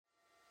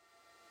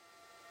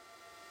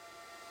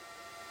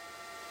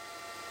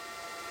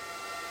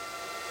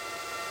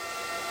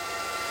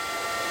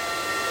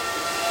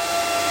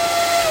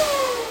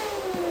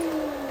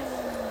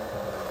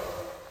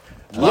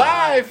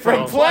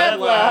From Plaid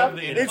Lab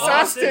in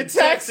Austin,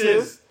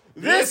 Texas,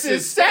 this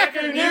is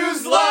Stacker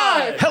News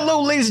Live!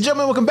 Hello, ladies and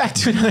gentlemen. Welcome back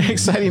to another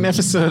exciting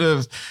episode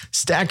of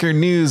Stacker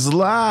News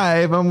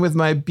Live. I'm with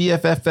my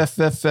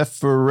BFF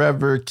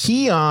forever,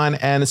 Keon,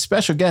 and a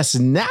special guest,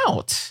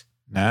 Nout.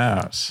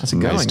 How's it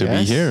going, Nice to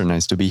guys? be here.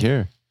 Nice to be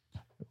here.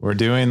 We're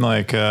doing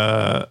like,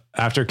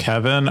 after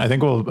Kevin, I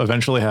think we'll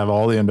eventually have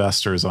all the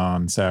investors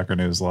on Stacker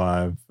News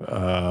Live.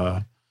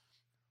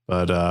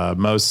 But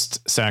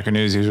most Stacker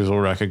News users will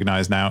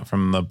recognize Nout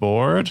from the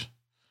board.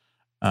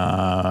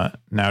 Nout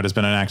has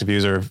been an active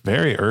user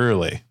very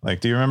early. Like,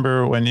 do you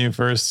remember when you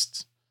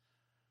first?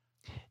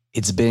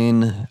 It's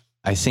been,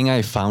 I think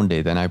I found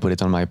it and I put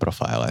it on my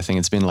profile. I think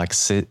it's been like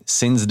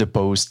since the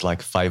post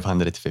like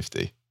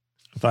 550.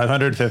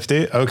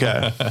 550?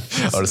 Okay.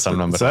 Or some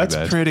number so like that's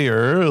that. pretty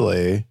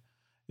early.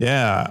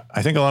 Yeah.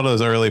 I think a lot of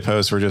those early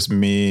posts were just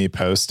me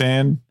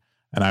posting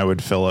and I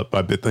would fill up.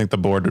 I think the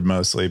board would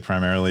mostly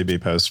primarily be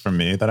posts from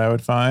me that I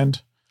would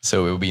find.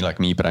 So it would be like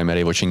me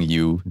primarily watching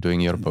you doing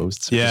your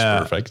posts. Which is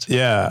perfect.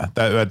 Yeah.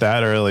 At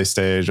that early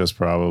stage was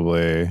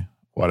probably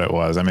what it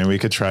was. I mean, we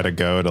could try to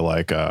go to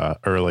like a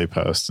early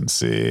post and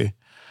see.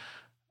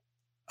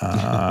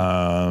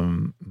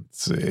 Let's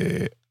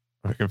see.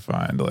 I can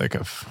find like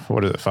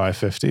what is it,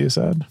 550 you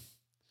said?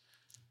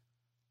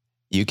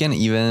 You can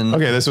even...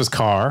 Okay, this was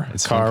Car.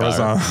 It's Car was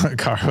Car. on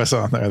Car was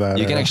on there. That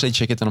You can actually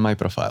check it on my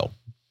profile.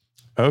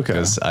 Okay.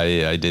 Because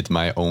I did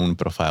my own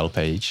profile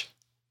page.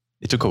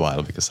 It took a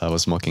while because I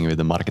was mocking with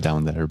the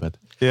markdown there, but...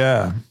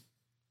 Yeah.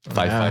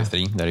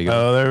 553, there you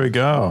go. Oh, there we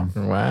go.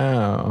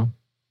 Wow.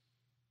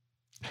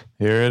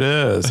 Here it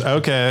is.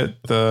 Okay,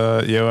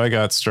 the I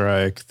Got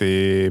Strike,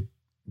 the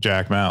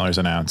Jack Mallers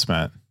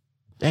announcement.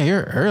 Yeah,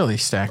 you're early,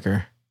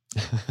 Stacker.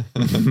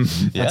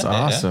 That's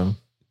awesome.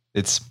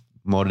 It's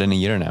more than a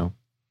year now.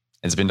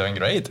 It's been doing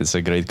great. It's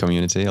a great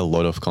community, a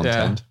lot of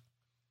content.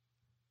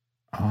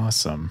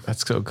 Awesome.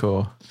 That's so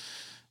cool.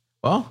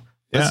 Well,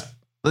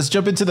 let's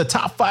jump into the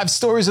top 5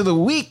 stories of the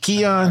week,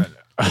 Keon.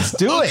 Let's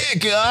do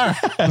it.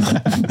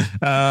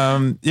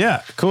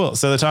 Yeah, cool.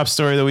 So the top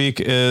story of the week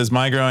is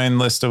my growing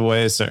list of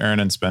ways to earn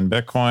and spend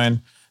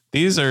Bitcoin.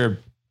 These are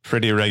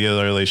pretty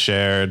regularly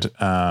shared.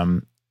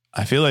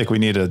 I feel like we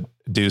need to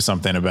do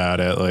something about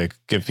it, like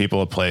give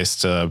people a place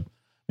to,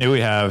 maybe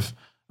we have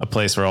a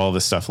place where all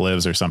this stuff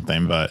lives or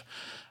something, but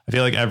I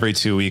feel like every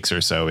 2 weeks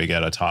or so we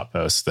get a top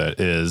post that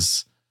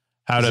is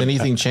Has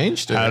anything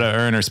changed? How to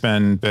earn or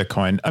spend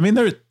Bitcoin. I mean,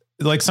 there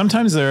like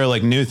sometimes there are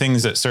like new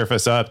things that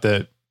surface up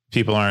that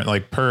people aren't,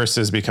 like Purse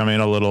is becoming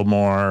a little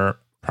more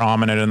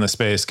prominent in the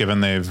space given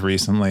they've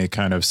recently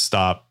kind of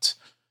stopped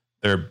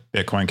their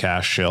Bitcoin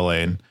Cash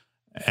shilling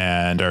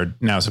and are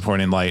now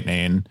supporting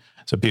Lightning.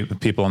 So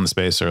people in the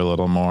space are a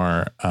little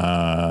more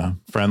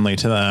friendly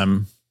to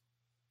them.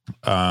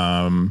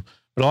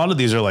 But a lot of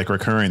these are like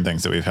recurring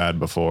things that we've had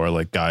before.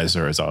 Like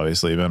Geyser has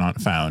obviously been on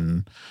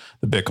Fountain,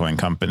 the Bitcoin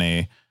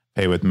company,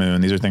 Pay with Moon.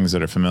 These are things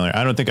that are familiar.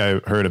 I don't think I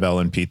heard of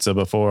Ellen Pizza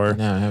before.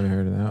 No, I haven't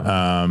heard of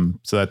that.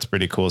 So that's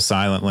pretty cool.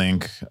 Silent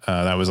Link,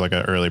 that was like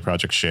an early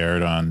project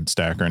shared on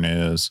Stacker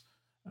News.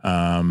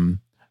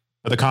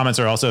 But the comments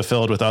are also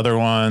filled with other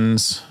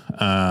ones.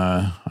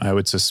 I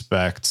would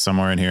suspect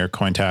somewhere in here,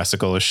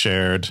 Cointastical is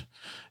shared.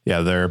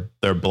 Yeah,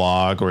 their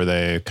blog where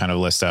they kind of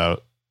list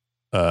out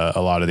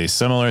a lot of these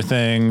similar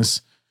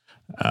things.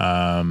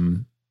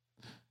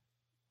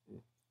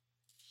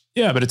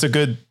 Yeah, but it's a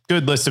good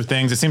list of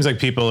things. It seems like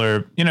people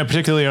are,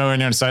 particularly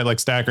on your site like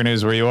Stacker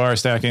News where you are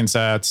stacking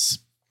sats.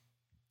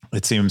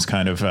 It seems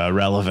kind of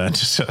relevant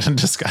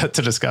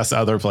to discuss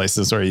other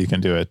places where you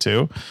can do it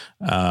too.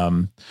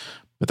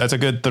 But that's a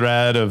good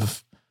thread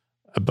of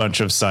a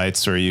bunch of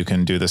sites where you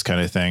can do this kind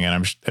of thing.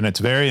 And it's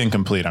very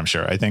incomplete, I'm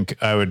sure. I think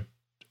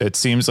it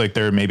seems like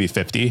there are maybe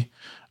 50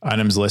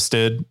 items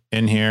listed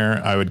in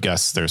here. I would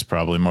guess there's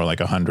probably more like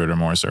 100 or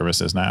more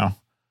services now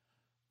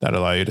that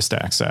allow you to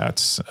stack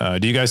sats.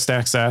 Do you guys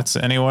stack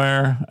sats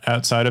anywhere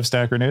outside of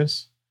Stacker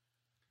News?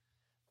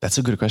 That's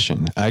a good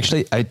question.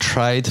 Actually, I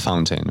tried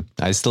Fountain.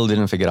 I still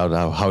didn't figure out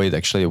how it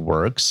actually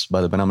works.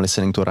 But when I'm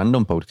listening to a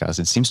random podcast,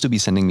 it seems to be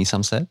sending me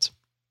some sets.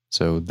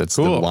 So that's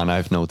the one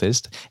I've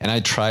noticed. And I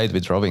tried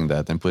withdrawing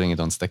that and putting it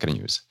on Stacker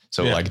News.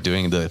 So like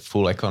doing the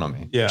full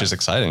economy, which is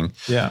exciting.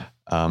 Yeah.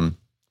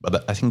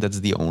 But I think that's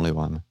the only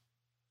one.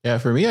 Yeah,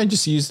 for me, I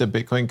just used the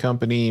Bitcoin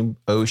company,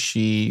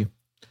 Oshi.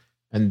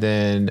 And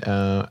then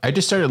I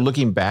just started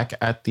looking back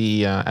at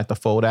the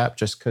Fold app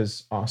just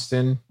because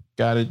Austin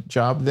got a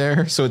job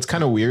there. So it's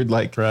kind of weird.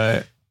 Like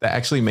that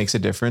actually makes a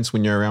difference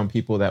when you're around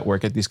people that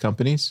work at these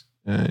companies.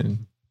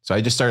 And so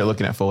I just started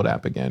looking at Fold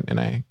app again, and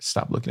I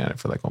stopped looking at it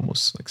for like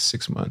almost like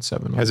 6 months,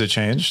 7 months. Has it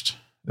changed?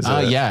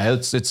 Yeah,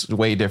 it's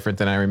way different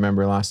than I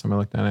remember last time I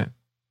looked at it.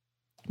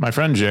 My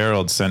friend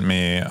Gerald sent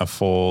me a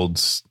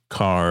Fold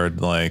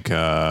card, like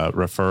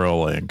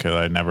referral link that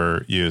I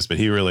never used, but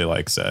he really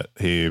likes it.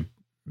 He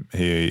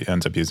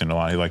ends up using it a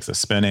lot. He likes the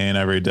spinning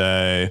every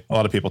day. A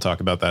lot of people talk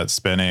about that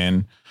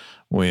spinning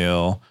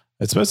wheel.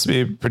 It's supposed to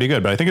be pretty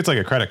good, but I think it's like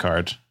a credit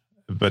card,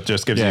 but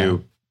just gives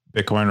you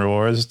Bitcoin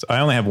rewards. I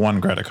only have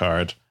one credit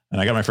card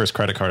and I got my first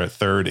credit card at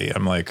 30.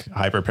 I'm like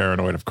hyper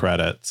paranoid of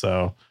credit.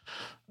 So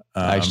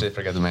I actually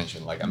forgot to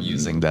mention, like, I'm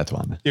using that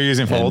one. You're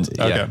using Fold?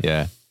 Okay.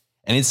 Yeah.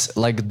 And it's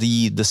like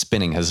the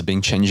spinning has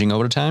been changing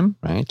over time,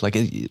 right? Like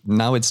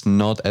now it's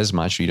not as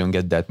much. You don't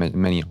get that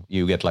many.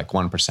 You get like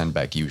 1%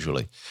 back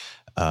usually.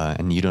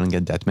 And you don't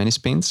get that many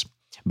spins.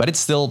 But it's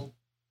still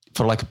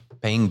for like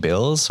paying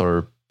bills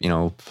or,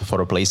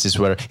 for places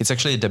where it's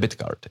actually a debit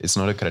card. It's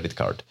not a credit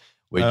card,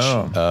 which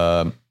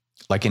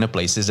like in a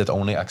places that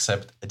only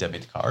accept a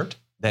debit card,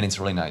 then it's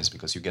really nice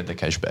because you get the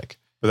cash back.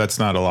 But that's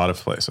not a lot of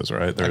places,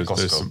 right? There's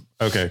Costco.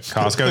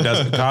 Costco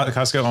does.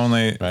 Costco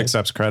only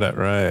accepts credit,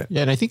 right?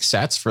 Yeah, and I think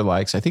Sats for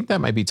Likes. I think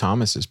that might be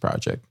Thomas's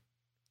project.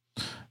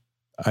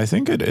 I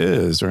think it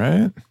is,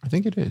 right? I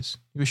think it is.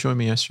 He was showing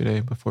me yesterday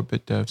before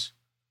BitDevs.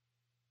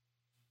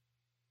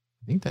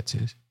 I think that's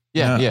it.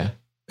 Yeah.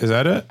 Is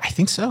that it? I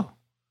think so.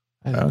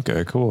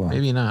 Okay, cool.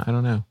 Maybe not. I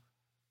don't know.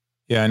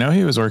 Yeah, I know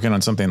he was working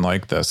on something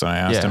like this, and I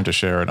asked him to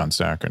share it on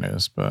Stacker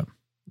News, but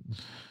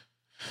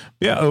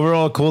yeah,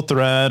 overall, cool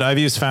thread. I've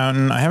used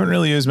Fountain. I haven't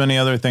really used many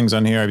other things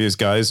on here. I've used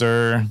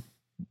Geyser.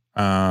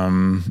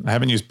 I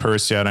haven't used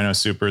Purse yet. I know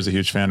Super is a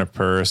huge fan of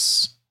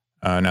Purse.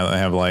 Now that they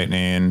have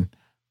Lightning,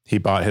 he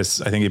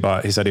said he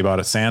bought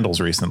his sandals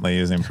recently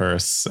using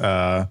Purse.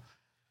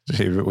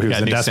 He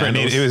was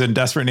in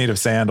desperate need of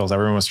sandals.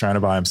 Everyone was trying to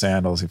buy him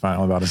sandals. He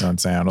finally bought his own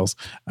sandals.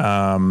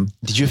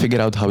 Did you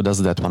figure out how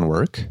does that one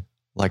work?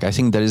 Like, I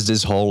think there is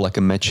this whole like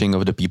a matching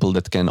of the people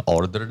that can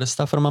order the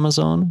stuff from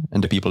Amazon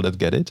and the people that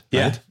get it.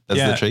 Yeah, right?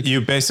 That's the trick.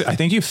 You basically, I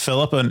think you fill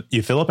up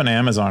an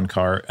Amazon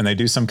cart and they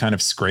do some kind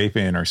of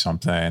scraping or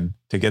something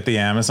to get the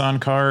Amazon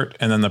cart,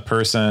 and then the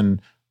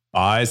person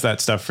buys that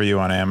stuff for you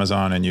on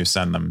Amazon and you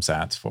send them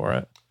sats for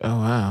it. Oh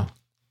wow,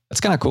 that's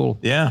kind of cool.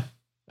 Yeah,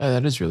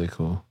 that is really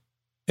cool.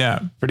 Yeah,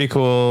 pretty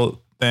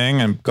cool thing.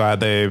 I'm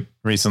glad they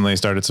recently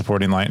started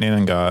supporting Lightning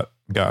and got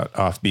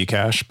off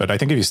Bcash, but I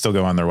think if you still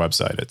go on their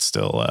website, it's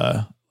still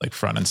like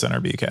front and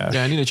center Bcash.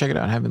 Yeah, I need to check it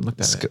out. I haven't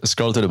looked at it.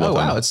 Scroll to the bottom. Oh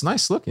wow, it's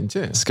nice looking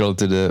too. Scroll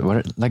to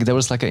there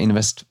was like an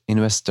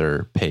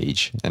investor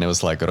page, and it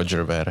was like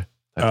Roger Ver.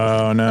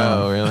 Oh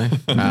no! Oh really?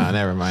 Nah,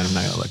 never mind. I'm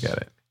not gonna look at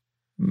it.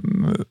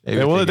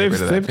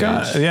 They've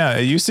got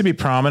it used to be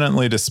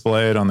prominently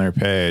displayed on their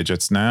page.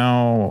 It's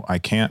now I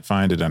can't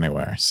find it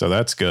anywhere, so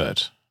that's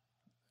good.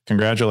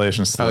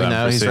 Congratulations to them. Oh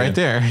no, he's right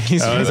there.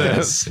 He's right there. He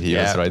was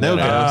right there.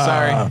 No,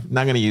 sorry,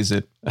 not gonna use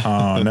it.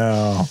 Oh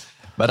no!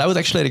 But I would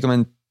actually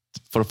recommend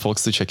for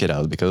folks to check it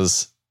out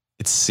because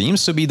it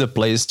seems to be the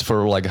place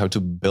for like how to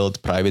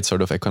build private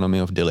sort of economy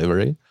of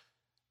delivery,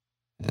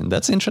 and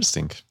that's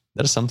interesting.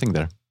 There's something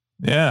there.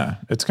 Yeah,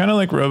 it's kind of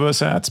like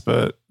RoboSats,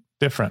 but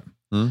different.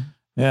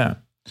 Yeah,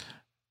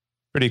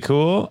 pretty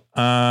cool.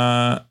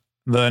 The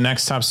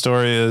next top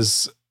story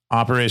is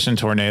Operation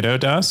Tornado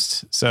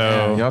Dust.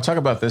 So y'all talk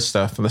about this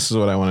stuff. This is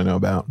what I want to know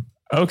about.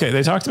 Okay.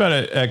 They talked about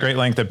it at great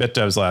length at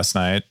BitDevs last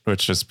night,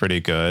 which is pretty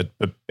good.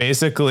 But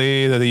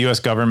basically the US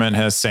government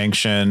has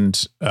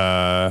sanctioned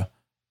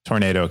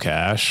Tornado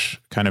Cash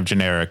kind of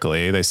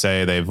generically. They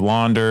say they've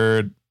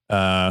laundered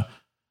 $7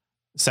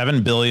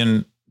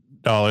 billion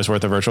worth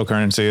of virtual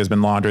currency has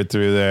been laundered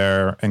through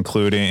there,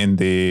 including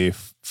the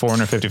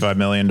 $455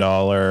 million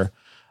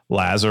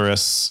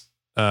Lazarus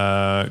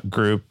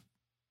group,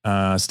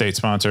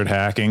 state-sponsored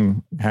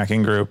hacking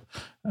group.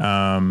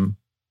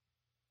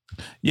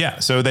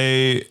 So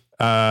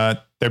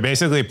they're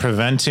basically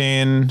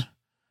preventing,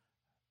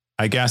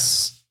 I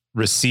guess,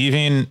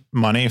 receiving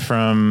money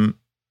from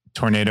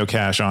Tornado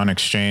Cash on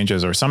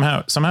exchanges, or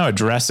somehow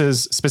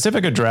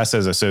specific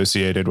addresses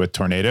associated with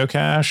Tornado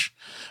Cash.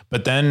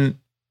 But then,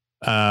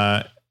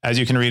 as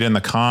you can read in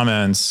the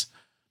comments,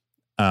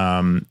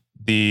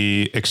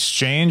 the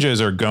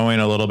exchanges are going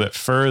a little bit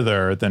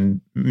further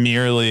than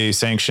merely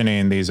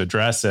sanctioning these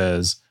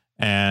addresses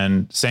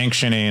and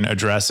sanctioning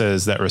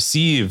addresses that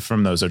receive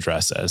from those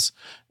addresses.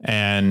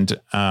 And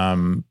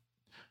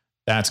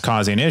that's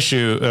causing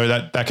issue, or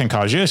that can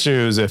cause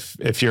issues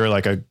if you're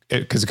like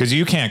because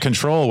you can't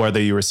control whether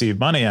you receive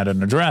money at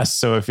an address.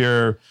 So if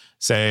you're,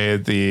 say,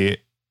 the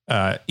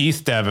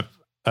ETHDev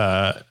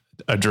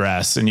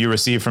address and you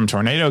receive from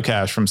Tornado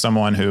Cash from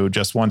someone who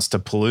just wants to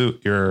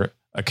pollute your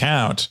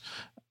account,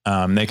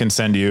 they can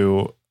send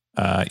you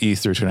ETH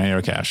through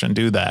Tornado Cash and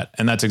do that.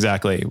 And that's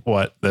exactly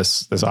what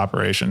this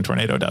Operation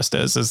Tornado Dust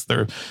is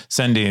they're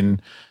sending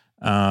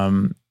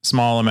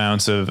small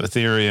amounts of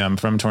Ethereum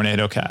from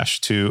Tornado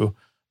Cash to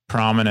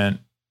prominent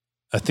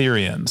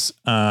Ethereans.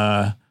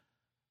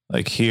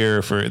 Like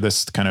here, for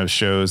this kind of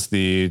shows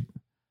the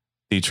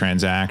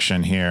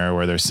transaction here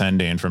where they're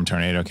sending from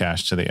Tornado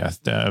Cash to the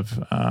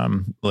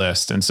ETHDev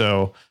list. And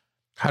so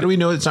how do we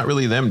know it's not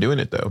really them doing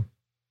it though?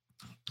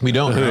 We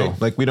don't know.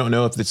 Like, we don't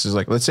know if this is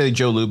like, let's say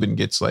Joe Lubin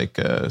gets like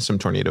some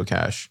Tornado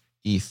Cash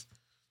ETH.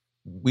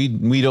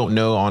 We don't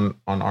know on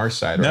our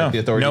side, right? The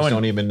authorities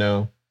don't even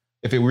know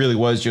if it really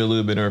was Joe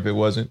Lubin or if it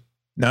wasn't.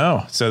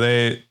 No. So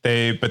that's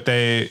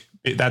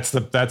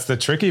the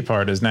tricky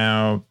part is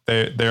now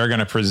they're going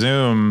to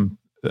presume,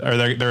 or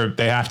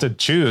they have to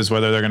choose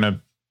whether they're going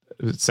to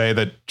say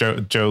that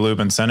Joe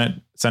Lubin sent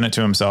it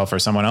to himself or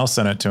someone else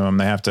sent it to him,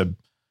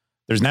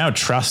 there's now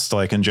trust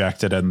like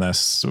injected in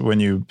this when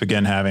you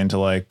begin having to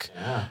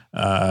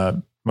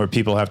where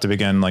people have to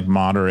begin like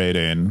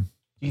moderating.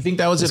 Do you think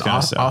that was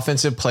an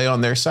offensive play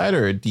on their side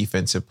or a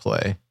defensive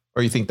play?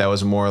 Or you think that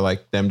was more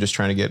like them just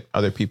trying to get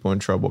other people in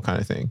trouble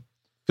kind of thing?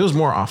 Feels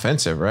more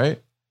offensive,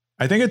 right?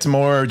 I think it's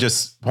more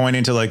just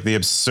pointing to like the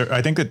absurd.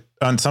 I think that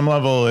on some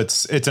level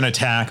it's an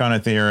attack on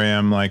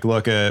Ethereum. Like,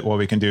 look at what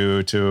we can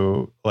do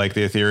to like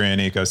the Ethereum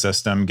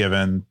ecosystem,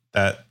 given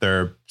that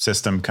their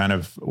system kind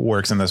of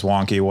works in this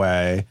wonky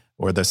way,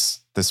 or this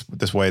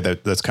way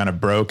that's kind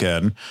of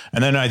broken.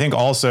 And then I think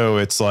also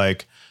it's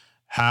like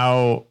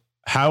how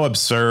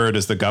absurd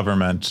is the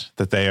government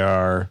that they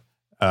are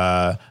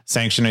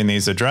sanctioning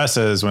these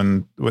addresses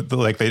when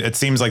it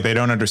seems like they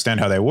don't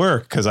understand how they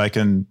work, because I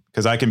can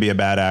be a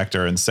bad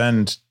actor and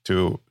send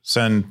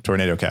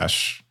Tornado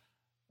Cash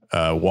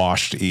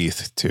washed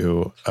ETH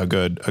to a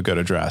good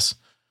address.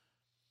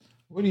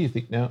 What do you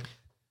think now?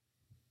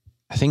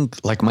 I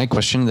think like my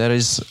question there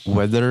is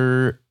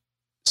whether,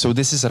 so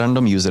this is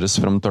random users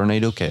from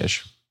Tornado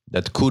Cash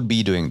that could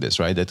be doing this,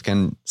 right? That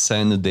can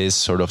send this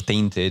sort of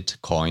tainted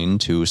coin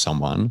to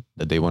someone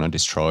that they want to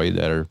destroy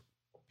their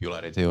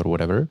popularity or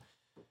whatever.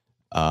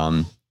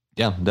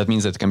 That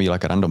means that it can be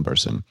like a random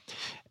person.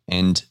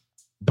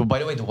 But by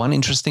the way, the one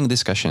interesting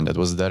discussion that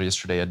was there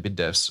yesterday at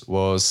BitDevs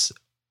was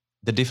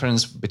the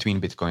difference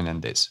between Bitcoin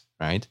and this,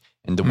 right?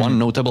 And the one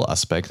notable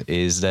aspect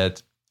is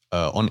that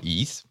on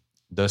ETH,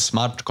 the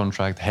smart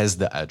contract has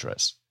the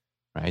address,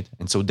 right?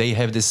 And so they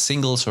have this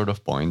single sort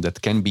of point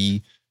that can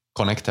be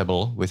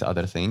connectable with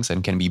other things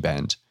and can be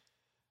banned.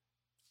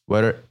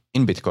 Where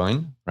in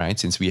Bitcoin, right,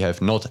 since we have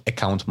not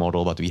account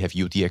model, but we have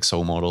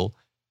UTXO model,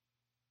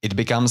 it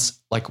becomes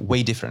like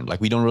way different.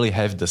 Like we don't really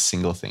have the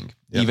single thing,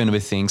 even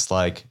with things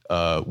like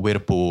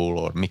Whirlpool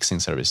or mixing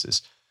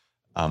services.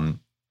 And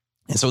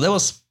so that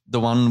was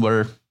the one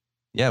where,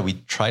 we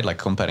tried like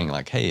comparing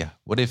like, hey,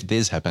 what if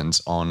this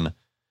happens on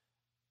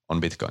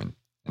Bitcoin?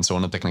 And so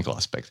on a technical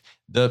aspect.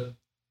 The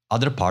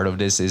other part of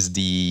this is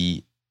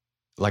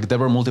there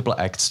were multiple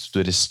acts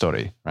to this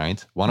story,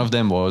 right? One of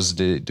them was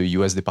the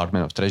US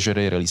Department of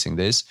Treasury releasing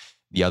this.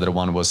 The other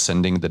one was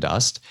sending the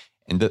dust.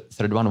 And the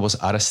third one was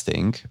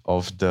arresting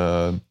of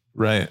the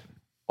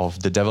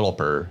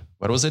developer.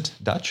 What was it?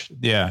 Dutch?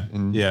 Yeah.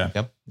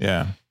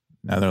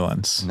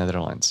 Netherlands.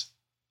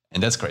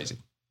 And that's crazy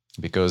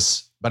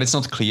but it's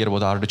not clear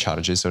what are the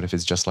charges or if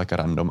it's just like a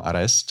random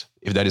arrest,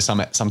 if there is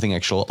something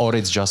actual, or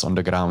it's just on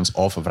the grounds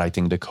of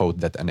writing the code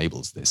that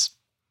enables this.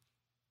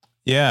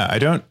 I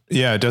don't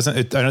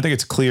think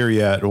it's clear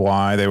yet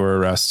why they were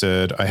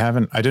arrested.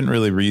 I didn't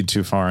really read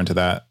too far into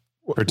that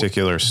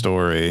particular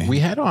story. We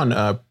had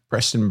on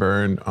Preston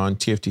Byrne on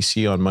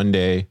TFTC on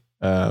Monday,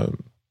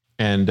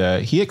 and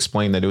he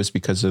explained that it was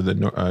because of the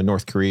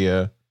North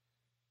Korea,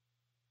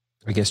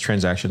 I guess,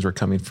 transactions were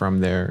coming from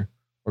there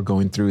or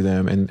going through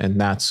them, and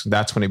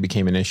that's when it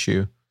became an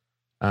issue.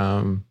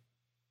 And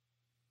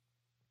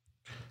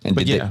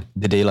did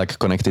they like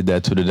connected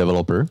that to the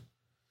developer?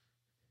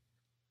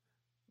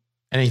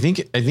 And I think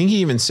he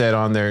even said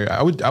on there,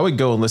 I would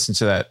go and listen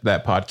to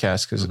that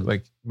podcast because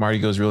like Marty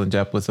goes real in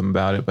depth with him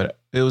about it. But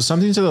it was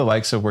something to the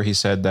likes of where he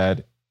said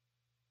that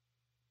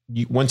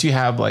once you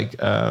have like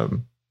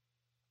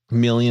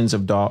millions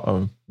of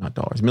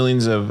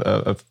millions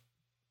of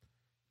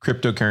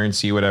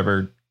cryptocurrency,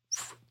 whatever,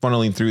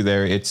 funneling through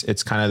there,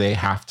 it's kind of they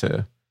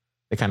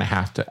kind of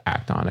have to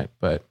act on it.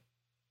 But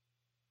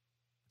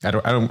I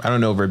don't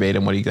know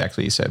verbatim what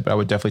exactly he said, but I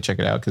would definitely check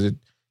it out because it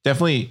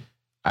definitely.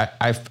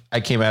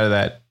 I came out of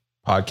that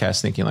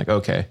podcast thinking like,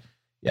 okay,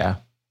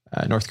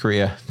 North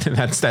Korea,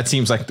 that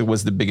seems like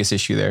was the biggest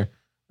issue there.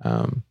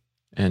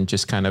 And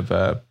just kind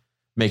of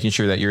making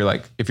sure that you're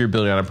like, if you're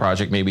building on a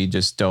project, maybe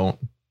just don't.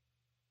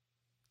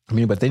 I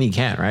mean, but then you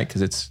can't, right?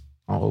 Because it's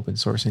all open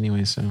source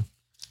anyway. So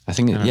I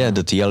think,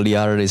 the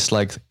TLDR is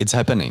like, it's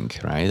happening,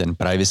 right? And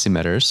privacy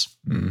matters.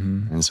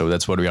 Mm-hmm. And so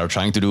that's what we are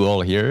trying to do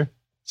all here.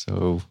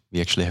 So we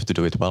actually have to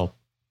do it well.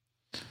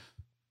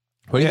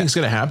 What do you think is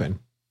going to happen?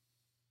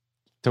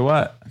 To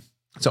what?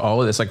 To all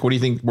of this. Like, what do you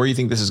think, where do you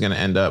think this is going to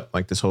end up?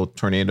 Like this whole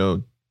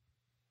tornado.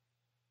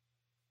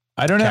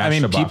 I don't know. I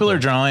mean, people are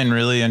drawing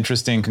really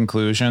interesting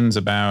conclusions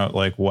about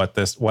like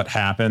what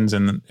happens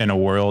in a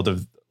world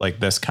of like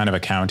this kind of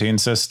accounting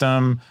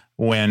system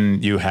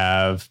when you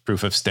have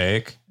proof of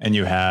stake and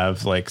you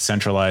have like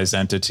centralized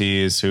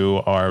entities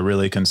who are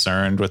really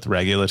concerned with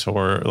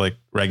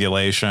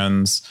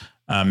regulations,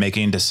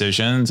 making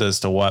decisions as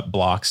to what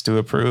blocks to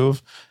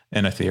approve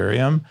in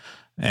Ethereum.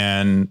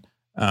 And,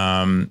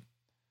 are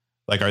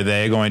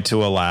they going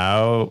to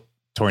allow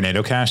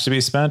Tornado Cash to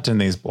be spent in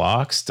these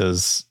blocks?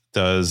 Does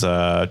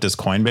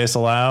Coinbase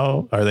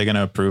allow? Are they going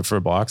to approve for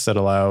blocks that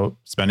allow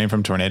spending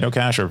from Tornado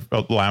Cash or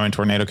allowing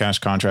Tornado Cash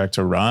contract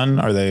to run?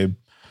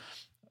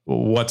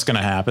 What's going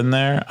to happen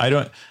there? I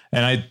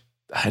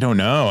don't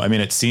know. I mean,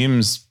 it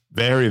seems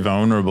very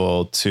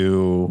vulnerable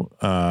to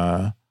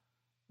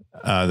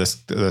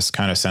this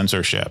kind of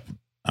censorship.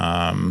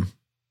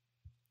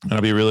 And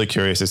I'll be really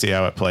curious to see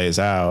how it plays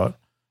out.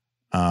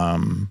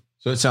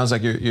 So it sounds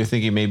like you're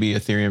thinking maybe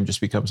Ethereum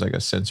just becomes like a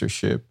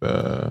censorship.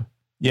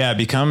 Yeah, it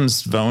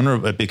becomes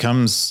vulnerable. It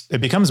becomes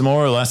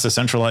more or less a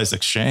centralized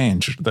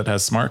exchange that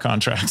has smart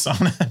contracts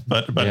on it,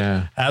 but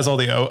has all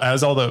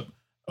the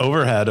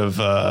overhead of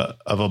a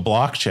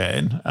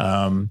blockchain.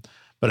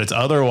 But it's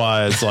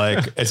otherwise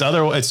like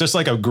it's just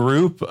like a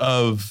group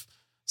of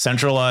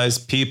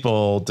centralized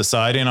people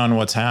deciding on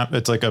what's happening.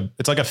 It's like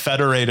a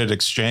federated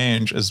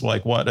exchange is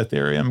like what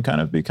Ethereum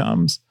kind of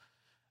becomes.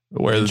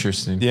 Where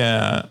Interesting.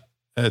 Yeah.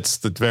 It's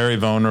very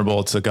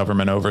vulnerable to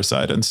government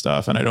oversight and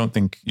stuff. And I don't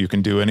think you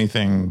can do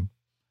anything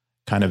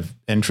kind of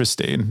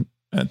interesting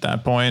at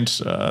that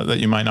point that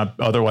you might not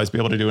otherwise be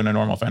able to do in a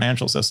normal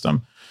financial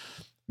system.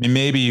 I mean,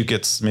 maybe you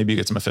get some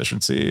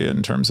efficiency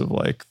in terms of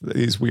like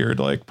these weird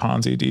like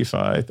Ponzi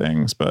DeFi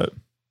things, but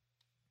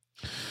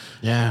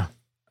yeah,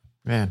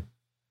 man,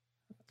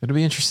 it'll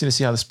be interesting to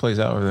see how this plays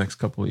out over the next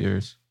couple of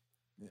years.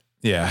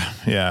 Yeah.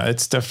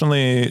 It's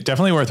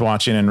definitely worth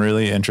watching and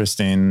really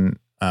interesting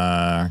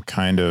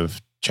kind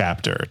of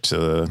chapter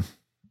to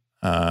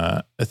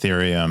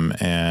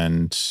Ethereum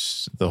and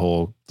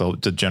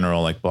the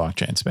general like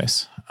blockchain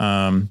space.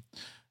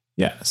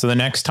 So the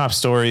next top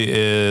story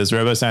is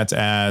RoboSats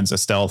adds a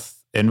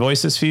stealth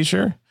invoices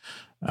feature.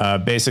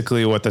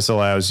 Basically what this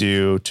allows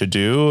you to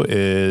do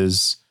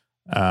is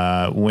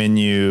when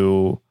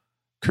you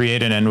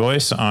create an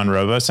invoice on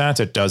RoboSats,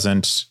 it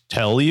doesn't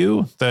tell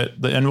you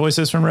that the invoice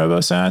is from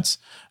RoboSats.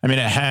 I mean,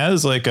 it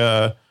has like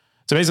so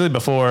basically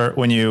before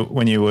when you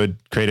would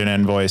create an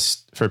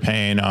invoice for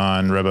paying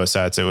on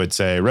RoboSats, it would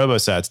say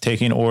RoboSats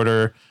taking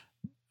order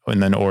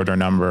and then order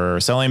number,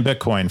 selling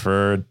Bitcoin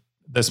for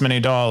this many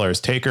dollars,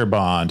 taker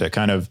bond. It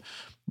kind of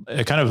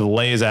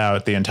lays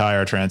out the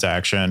entire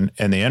transaction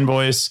in the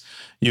invoice.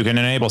 You can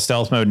enable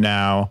stealth mode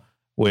now,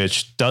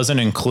 which doesn't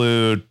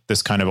include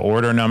this kind of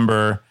order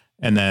number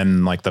and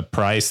then like the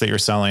price that you're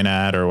selling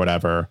at or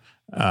whatever.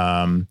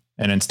 And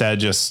instead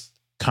just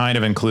kind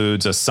of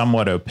includes a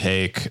somewhat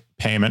opaque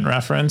payment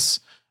reference.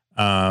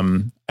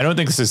 I don't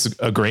think this is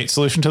a great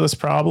solution to this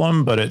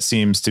problem, but it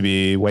seems to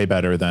be way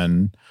better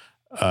than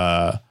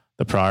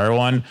the prior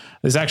one.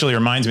 This actually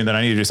reminds me that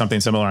I need to do something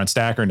similar on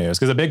Stacker News,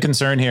 because a big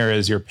concern here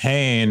is you're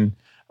paying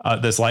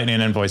this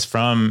Lightning invoice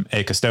from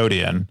a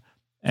custodian.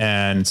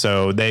 And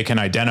so they can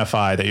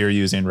identify that you're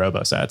using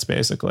RoboSats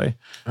basically,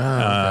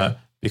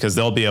 because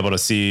they'll be able to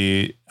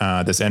see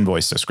this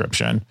invoice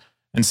description.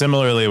 And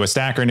similarly with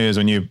Stacker News,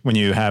 when you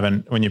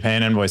pay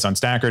an invoice on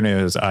Stacker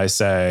News, I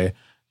say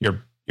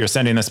you're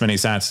sending this many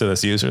sats to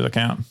this user's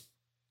account,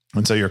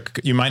 and so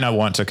you might not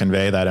want to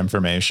convey that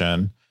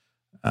information.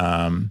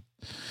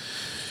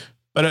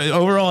 But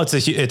overall, it's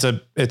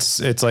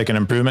like an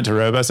improvement to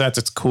RoboSats.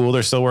 It's cool.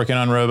 They're still working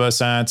on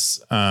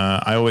RoboSats.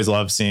 I always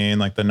love seeing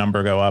like the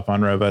number go up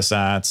on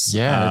RoboSats.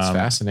 Yeah, it's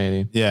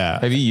fascinating. Yeah.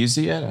 Have you used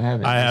it yet?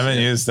 I haven't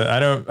used it.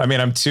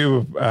 I'm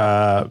too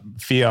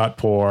fiat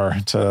poor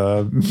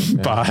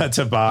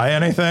to buy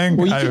anything.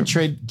 Well, you can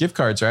trade gift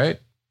cards, right?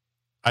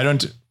 I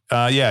don't.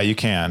 Yeah, you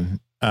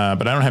can.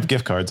 But I don't have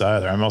gift cards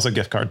either. I'm also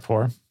gift card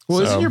poor. Well,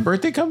 isn't your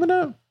birthday coming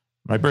up?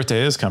 My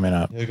birthday is coming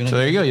up. So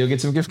there you go. You'll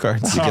get some gift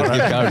cards. You get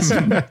gift cards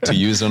to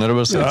use on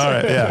RoboSats. All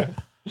right. Yeah.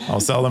 I'll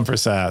sell them for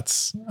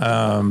sats.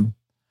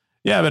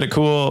 But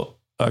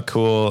a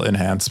cool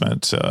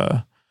enhancement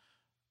to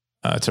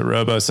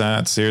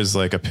RoboSats. Here's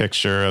like a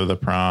picture of the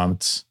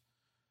prompt.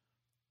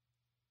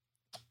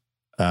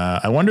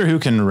 I wonder who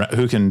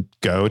can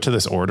go to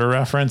this order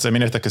reference. I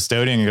mean, if the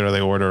custodian can go to the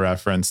order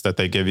reference that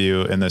they give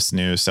you in this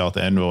new stealth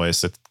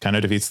invoice, it kind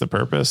of defeats the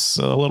purpose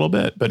a little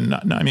bit, but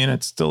I mean,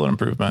 it's still an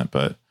improvement,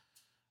 but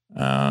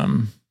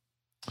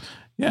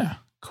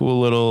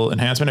cool little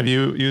enhancement. Have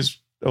you used,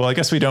 well, I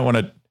guess we don't want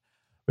to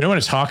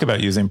talk about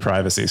using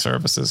privacy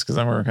services, because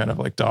then we're kind of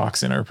like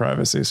doxing our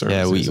privacy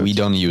services. Yeah, we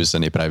don't use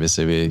any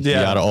privacy. We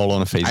are all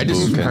on Facebook. I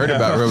just heard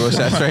about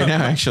RoboSats right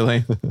now,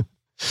 actually.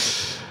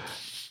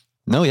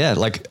 No, yeah,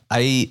 like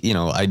I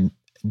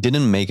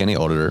didn't make any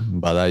order,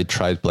 but I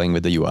tried playing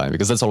with the UI,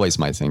 because that's always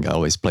my thing. I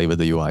always play with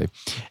the UI,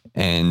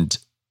 and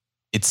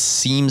it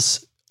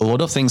seems a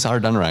lot of things are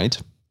done right,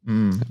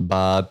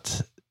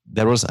 but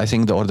I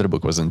think the order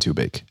book wasn't too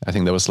big. I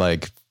think there was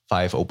like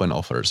 5 open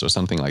offers or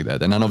something like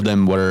that, and none of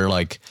them were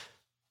like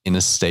in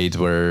a state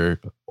or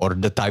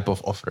the type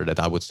of offer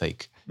that I would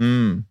take.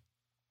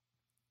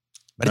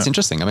 But it's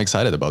interesting. I'm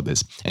excited about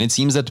this. And it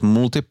seems that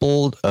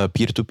multiple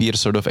peer-to-peer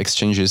sort of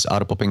exchanges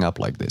are popping up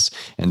like this.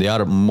 And they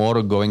are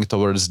more going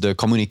towards the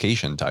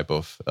communication type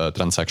of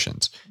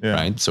transactions,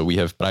 right? So we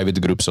have private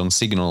groups on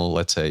Signal,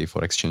 let's say,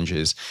 for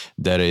exchanges.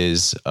 There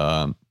is,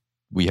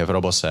 we have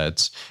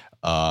RoboSats.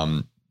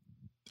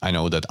 I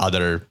know that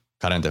other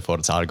current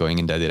efforts are going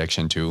in that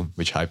direction too,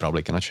 which I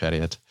probably cannot share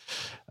yet.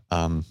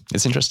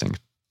 It's interesting.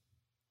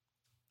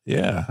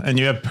 Yeah. And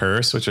you have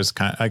Purse, which is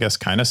kind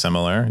of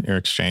similar. You're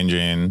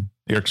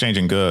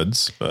exchanging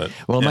goods, but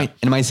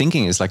my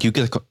thinking is like you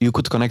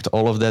could connect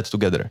all of that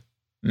together.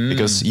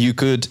 Because you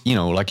could,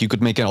 you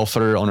could make an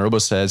offer on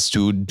RoboSets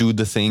to do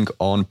the thing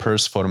on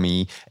Purse for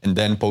me and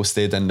then post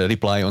it and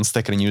reply on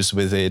Stacker News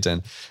with it.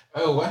 And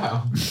oh,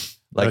 wow.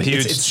 Like a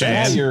huge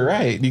yeah, chain. you're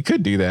right. You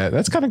could do that.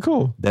 That's kind of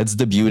cool. That's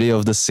the beauty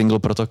of the single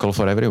protocol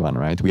for everyone,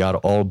 right? We are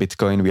all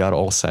Bitcoin. We are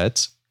all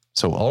set.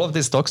 So all of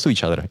this talks to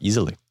each other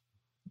easily.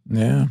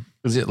 Yeah.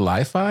 Is it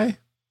Li-Fi?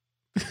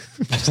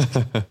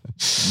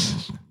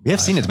 We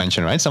have seen it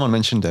mentioned, right? Someone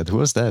mentioned that. Who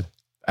was that?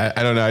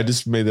 I don't know. I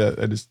just made that.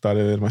 I just thought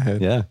of it in my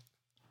head. Yeah.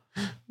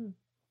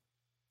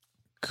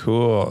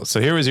 Cool.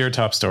 So here was your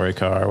top story,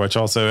 Car, which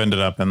also ended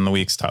up in the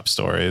week's top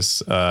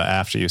stories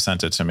after you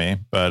sent it to me.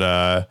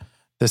 But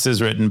this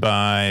is written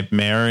by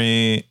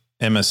Mary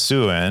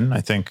Imasuin.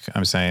 I think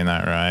I'm saying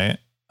that right,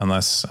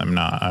 unless I'm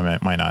not. I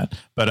might not.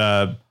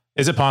 But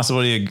is it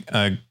possible to be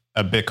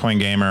a Bitcoin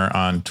gamer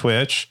on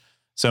Twitch?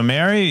 So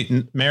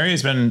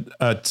Mary's been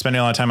spending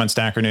a lot of time on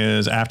Stacker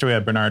News after we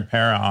had Bernard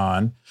Pera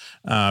on.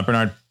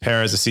 Bernard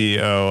Pera is the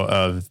CEO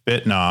of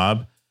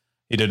BitNob.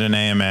 He did an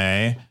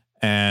AMA.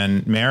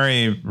 And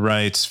Mary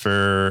writes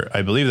for,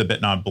 I believe, the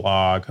BitNob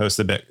blog, hosts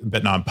the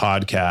BitNob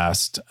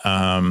podcast.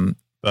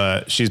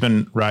 But she's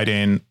been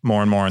writing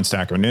more and more on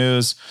Stacker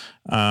News.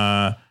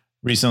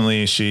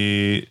 Recently,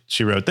 she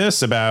wrote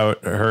this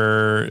about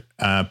her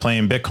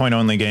playing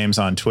Bitcoin-only games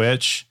on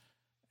Twitch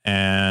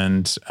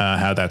and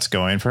how that's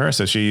going for her.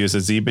 So she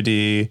uses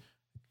Zeebody,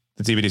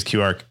 the Zeebody's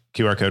QR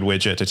code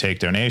widget to take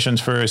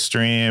donations for her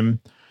stream.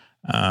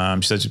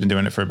 She said she's been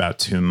doing it for about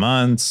 2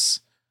 months.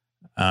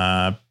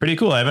 Pretty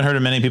cool. I haven't heard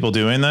of many people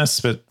doing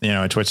this, but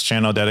a Twitch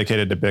channel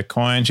dedicated to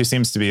Bitcoin. She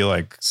seems to be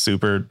like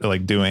super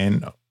like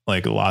doing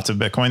like lots of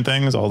Bitcoin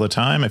things all the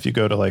time. If you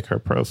go to like her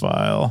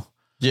profile.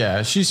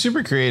 Yeah, she's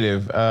super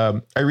creative.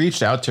 I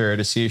reached out to her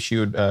to see if she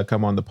would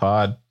come on the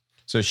pod.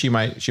 So she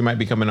might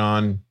be coming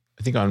on,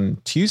 I think on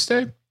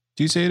Tuesday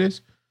it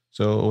is.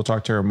 So we'll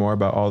talk to her more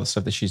about all the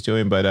stuff that she's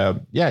doing.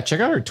 But yeah, check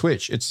out her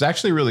Twitch. It's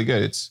actually really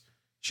good.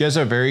 She has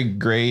a very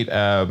great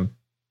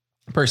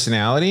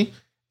personality.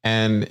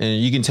 And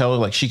you can tell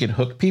like she can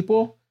hook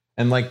people,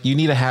 and like you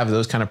need to have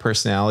those kind of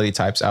personality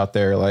types out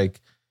there, like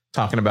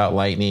talking about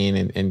Lightning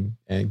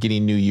and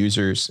getting new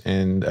users.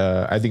 And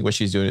I think what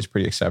she's doing is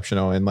pretty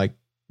exceptional, and like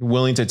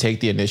willing to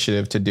take the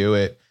initiative to do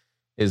it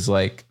is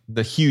like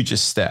the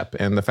hugest step.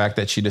 And the fact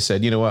that she just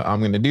said, you know what, I'm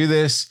going to do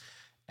this.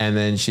 And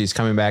then she's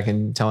coming back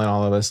and telling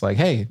all of us like,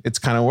 hey, it's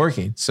kind of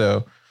working.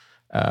 So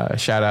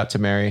shout out to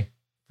Mary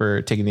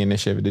for taking the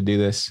initiative to do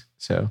this.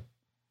 So.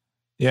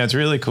 Yeah, it's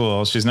really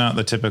cool. She's not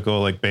the typical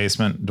like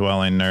basement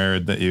dwelling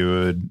nerd that you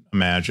would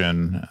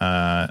imagine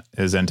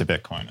is into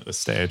Bitcoin at this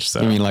stage.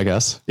 So you mean like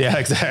us? Yeah,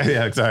 exactly.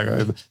 Yeah,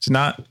 exactly. She's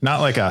not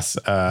like us.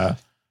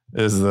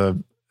 Is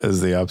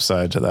the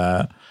upside to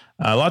that.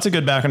 Lots of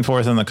good back and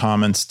forth in the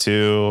comments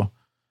too.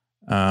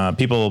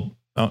 People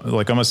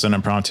like almost an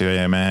impromptu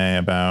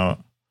AMA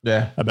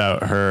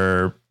about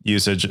her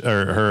usage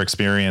or her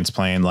experience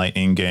playing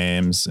Lightning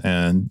games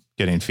and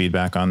getting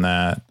feedback on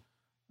that.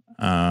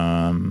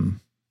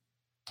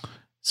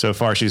 So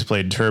far, she's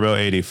played Turbo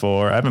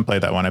 84. I haven't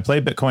played that one. I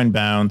played Bitcoin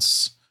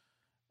Bounce,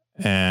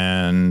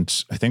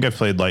 and I think I've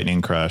played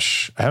Lightning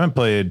Crush. I haven't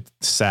played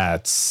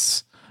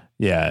Sats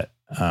yet,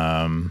 but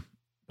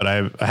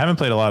I haven't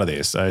played a lot of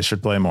these. I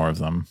should play more of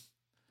them.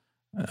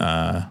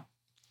 I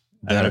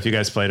don't know if you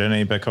guys played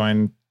any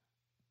Bitcoin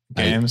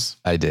games.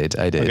 I did.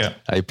 Okay.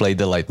 I played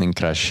the Lightning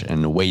Crush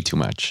and way too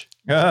much.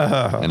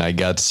 And I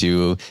got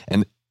to...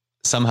 and.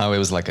 Somehow it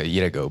was like a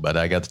year ago, but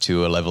I got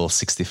to a level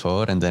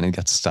 64 and then it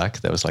got stuck.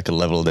 There was like a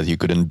level that you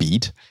couldn't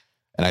beat.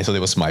 And I thought it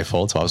was my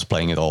fault. So I was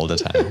playing it all the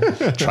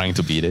time, trying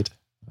to beat it.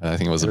 I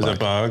think it was a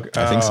bug.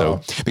 I think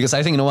so. Because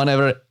I think no one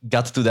ever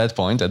got to that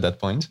point at that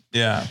point.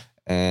 Yeah.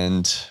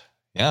 And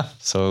yeah,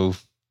 so,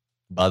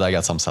 but I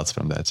got some sats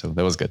from that. So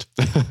that was good.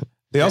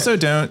 They also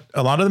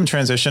a lot of them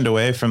transitioned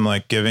away from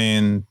like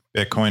giving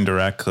Bitcoin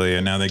directly.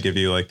 And now they give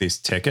you like these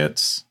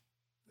tickets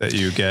that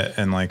you get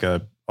in like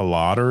a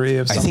lottery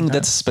of some I think kind?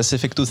 That's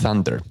specific to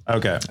Thunder.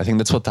 Okay. I think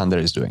that's what Thunder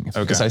is doing. Okay.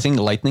 Because I think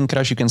Lightning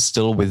Crush, you can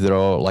still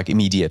withdraw like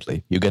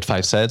immediately. You get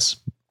 5 sets.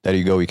 There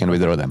you go. You can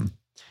withdraw them.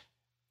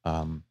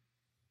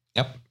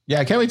 Yep. Yeah.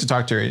 I can't wait to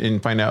talk to her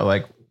and find out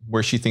like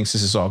where she thinks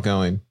this is all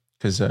going.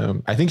 Cause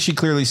I think she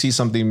clearly sees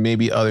something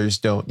maybe others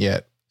don't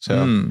yet.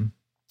 So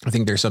I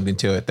think there's something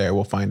to it there.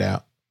 We'll find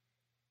out.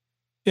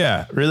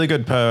 Yeah, really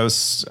good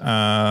posts.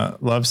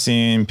 Love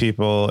seeing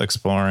people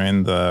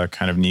exploring the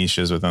kind of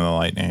niches within the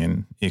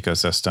Lightning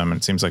ecosystem.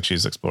 It seems like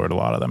she's explored a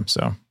lot of them.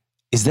 So,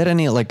 is there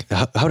any like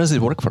how does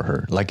it work for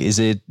her? Like, is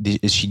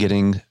she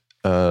getting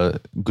a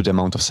good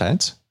amount of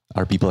sats?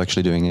 Are people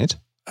actually doing it?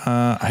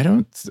 I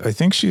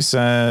think she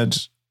said.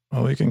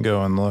 Well, we can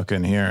go and look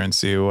in here and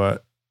see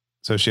what.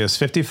 So she has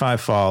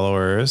 55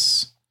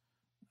 followers.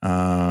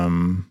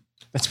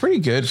 That's pretty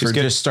good for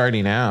just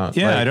starting out.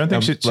 Yeah, like, I don't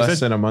think she less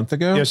said, than a month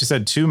ago. Yeah, she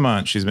said 2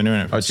 months. She's been doing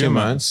it for 2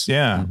 months.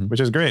 Yeah, which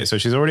is great. So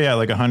she's already at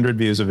like 100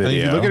 views a video. And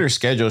if you look at her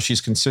schedule,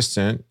 she's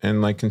consistent,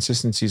 and like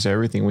consistency is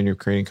everything when you're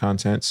creating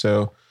content.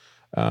 So,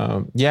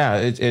 yeah,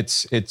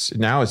 it's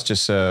now it's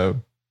just playing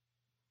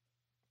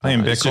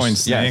Bitcoin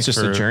Snake. Yeah, it's just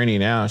a journey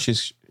now.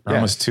 She's for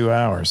almost 2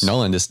 hours.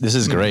 Nolan, this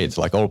is great.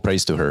 Like, all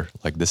praise to her.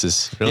 Like, this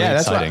is really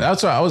exciting.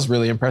 That's why I was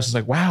really impressed. It's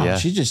like, wow,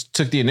 she just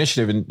took the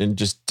initiative and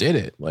just did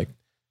it. Like,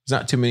 there's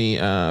not too many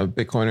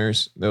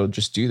Bitcoiners that'll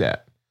just do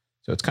that.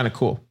 So it's kind of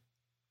cool.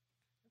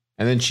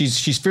 And then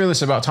she's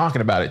fearless about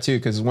talking about it too,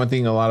 because one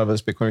thing a lot of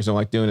us Bitcoiners don't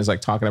like doing is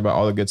like talking about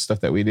all the good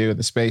stuff that we do in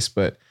the space.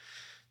 But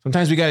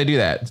sometimes we got to do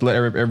that to let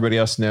everybody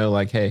else know,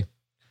 like, hey,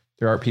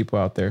 there are people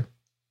out there.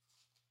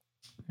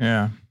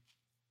 Yeah,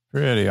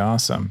 pretty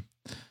awesome.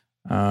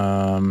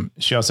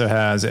 She also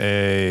has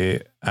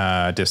a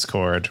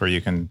Discord where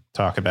you can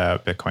talk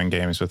about Bitcoin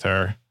games with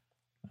her,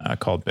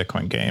 called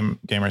Bitcoin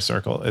Gamer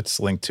Circle. It's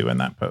linked to in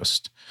that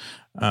post.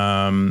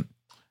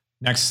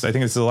 Next, I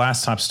think it's the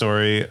last top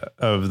story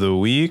of the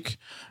week.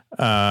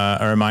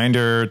 A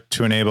reminder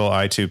to enable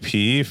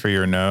I2P for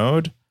your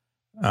node.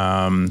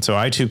 So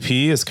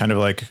I2P is kind of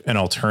like an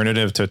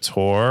alternative to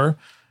Tor.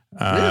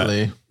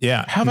 Really?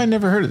 Yeah. How have I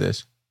never heard of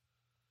this?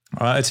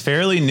 It's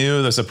fairly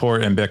new, the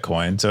support in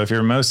Bitcoin. So if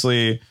you're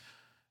mostly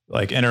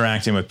like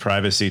interacting with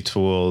privacy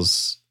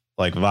tools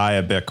like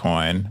via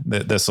Bitcoin,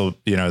 this will,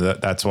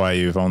 that's why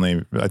I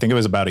think it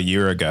was about a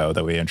year ago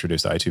that we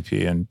introduced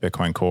I2P and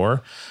Bitcoin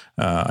Core,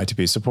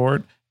 I2P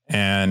support.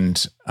 And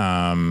so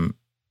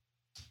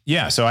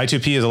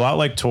I2P is a lot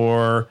like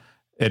Tor.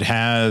 It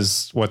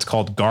has what's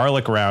called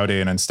garlic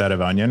routing instead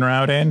of onion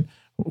routing,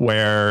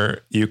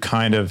 where you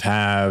kind of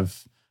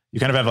have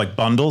like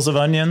bundles of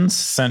onions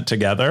sent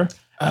together.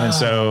 And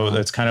so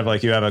it's kind of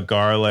like you have a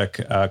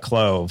garlic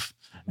clove,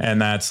 and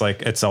that's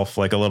like itself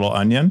like a little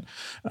onion.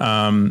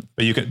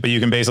 But you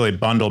can basically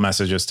bundle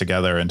messages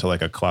together into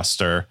like a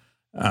cluster.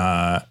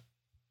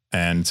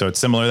 And so it's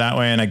similar that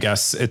way. And I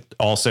guess it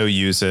also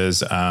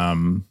uses,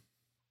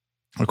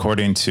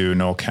 according to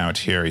Noel Count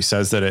here, he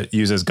says that it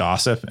uses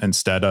gossip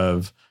instead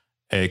of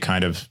a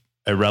kind of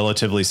a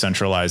relatively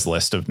centralized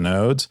list of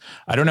nodes.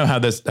 I don't know how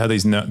this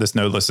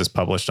node list is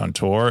published on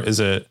Tor.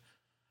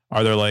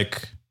 Are there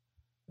like,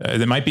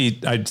 it might be,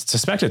 I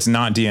suspect it's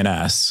not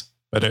DNS,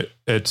 but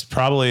it's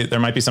probably, there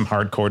might be some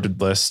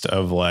hard-coded list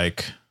of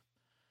like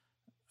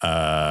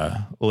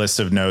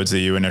list of nodes that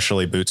you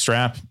initially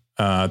bootstrap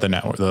the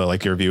network,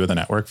 like your view of the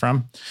network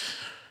from.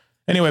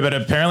 Anyway, but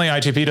apparently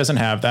I2P doesn't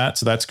have that,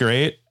 so that's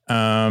great.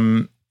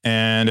 And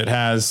it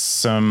has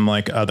some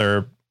like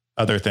other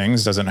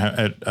things, doesn't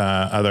have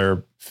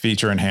other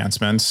feature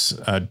enhancements,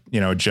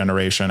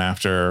 generation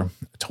after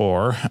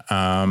Tor.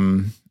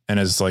 And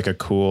is like a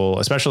cool,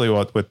 especially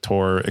with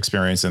Tor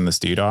experience in this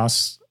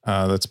DDoS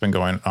that's been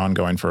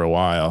ongoing for a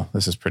while.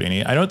 This is pretty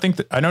neat. I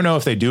don't know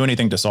if they do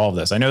anything to solve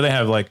this. I know they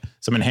have like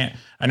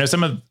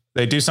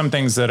they do some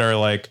things that are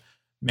like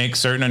make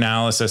certain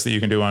analysis that you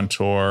can do on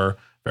Tor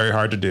very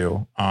hard to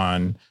do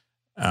on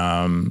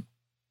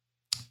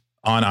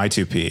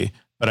I2P,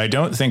 but I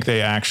don't think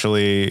they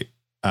actually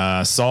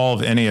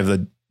solve any of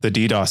the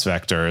DDoS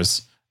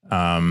vectors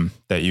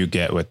that you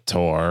get with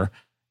Tor,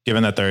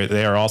 given that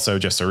they are also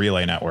just a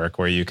relay network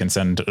where you can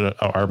send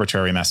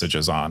arbitrary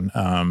messages on.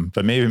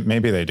 But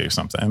maybe they do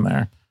something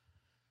there.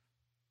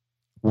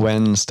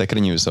 When Stacker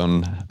News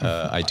on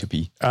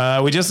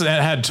I2P? We just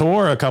had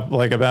Tor a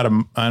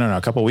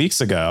couple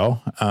weeks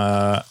ago.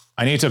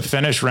 I need to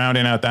finish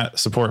rounding out that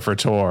support for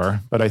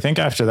Tor, but I think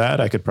after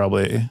that I could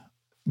probably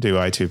do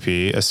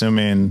I2P,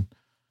 assuming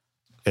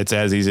it's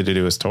as easy to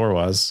do as Tor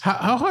was.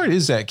 How hard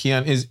is that,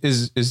 Keon?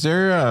 Is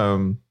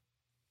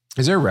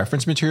there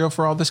reference material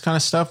for all this kind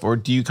of stuff, or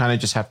do you kind of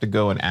just have to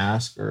go and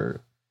ask,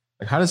 or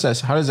like how does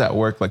that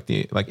work? Like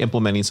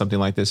implementing something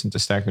like this into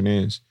Stacker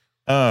News.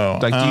 Oh,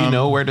 like do you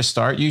know where to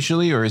start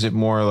usually, or is it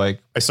more like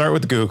I start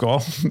with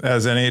Google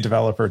as any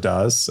developer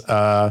does,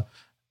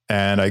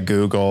 and I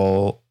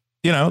Google,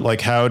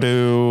 like how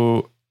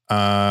to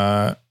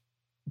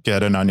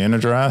get an onion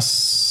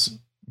address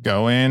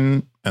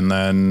going. And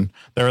then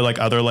there are like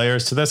other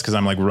layers to this because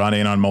I'm like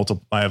running on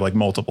I have like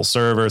multiple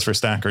servers for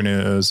Stacker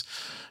News,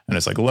 and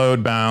it's like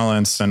load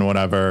balanced and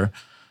whatever.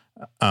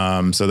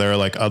 So there are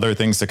like other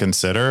things to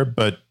consider,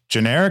 but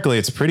generically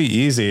it's pretty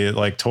easy.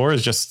 Like Tor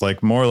is just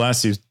like more or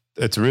less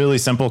it's really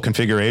simple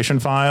configuration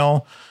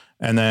file.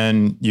 And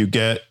then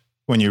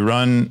when you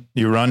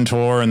run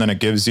Tor, and then it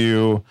gives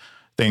you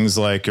things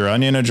like your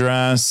onion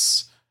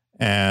address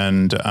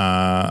and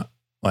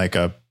like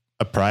a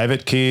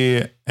private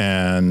key.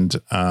 And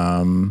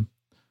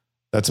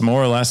that's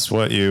more or less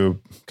what you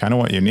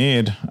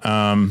need.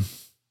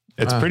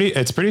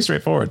 It's pretty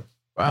straightforward.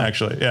 Wow.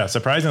 Actually. Yeah.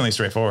 Surprisingly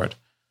straightforward.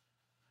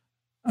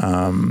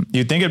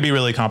 You'd think it'd be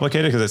really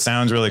complicated because it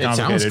sounds really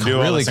complicated to do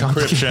all this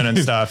encryption and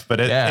stuff, but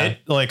it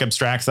like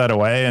abstracts that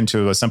away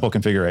into a simple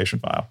configuration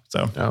file.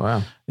 So, oh,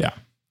 wow. Yeah.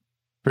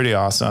 Pretty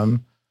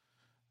awesome.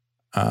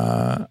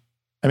 I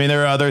mean,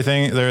 there are other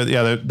things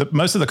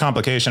most of the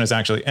complication is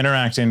actually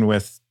interacting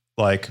with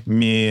like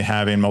me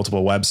having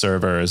multiple web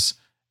servers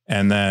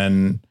and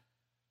then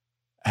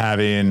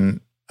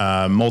having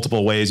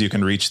multiple ways you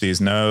can reach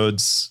these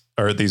nodes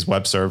or these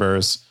web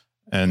servers,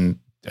 and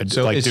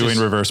so like doing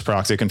reverse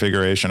proxy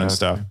configuration and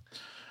stuff.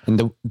 And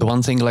the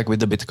one thing like with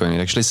the Bitcoin, it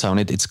actually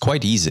sounded, it's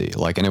quite easy.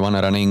 Like anyone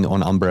running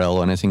on Umbrel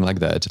or anything like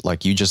that,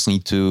 like you just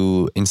need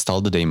to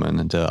install the daemon,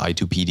 the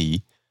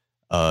I2PD,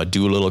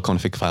 do a little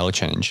config file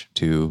change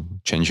to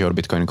change your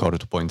Bitcoin core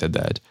to point at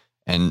that.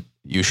 And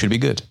you should be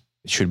good.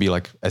 It should be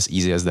like as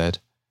easy as that.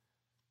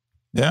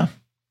 Yeah.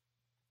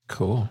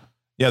 Cool.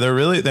 Yeah,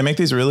 they make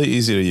these really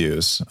easy to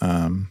use,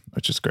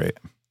 which is great.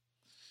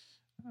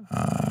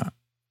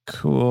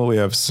 Cool. We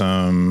have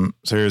so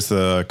here's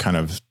the kind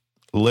of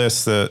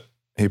list that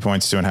he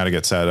points to and how to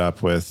get set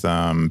up with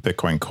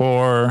Bitcoin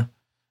Core,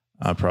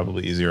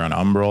 probably easier on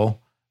Umbrel.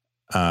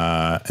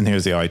 And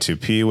here's the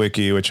I2P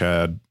wiki, which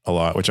had a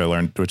lot, which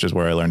is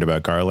where I learned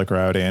about garlic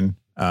routing,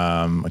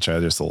 which I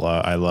just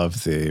love. I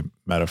love the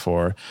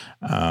metaphor.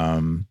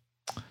 There's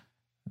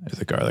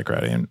the garlic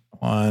routing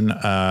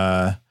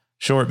one.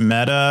 Short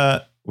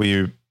meta,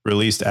 we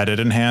released edit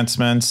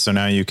enhancements. So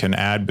now you can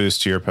add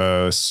boost to your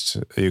post.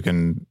 You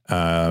can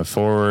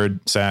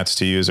forward sats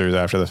to users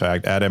after the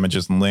fact, add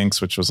images and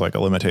links, which was like a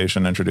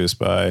limitation introduced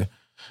by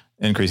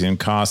increasing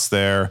costs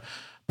there.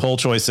 Poll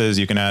choices,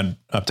 you can add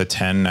up to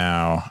 10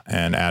 now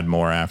and add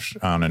more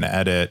on an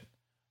edit.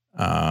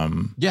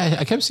 Yeah,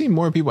 I kept seeing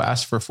more people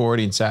ask for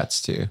forwarding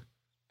sats too.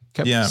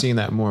 Kept seeing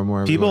that more and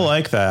more. People everywhere.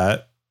 like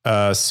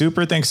that.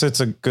 Super thinks it's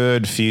a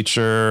good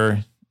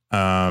feature.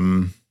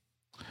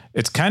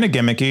 It's kind of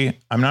gimmicky.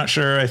 I'm not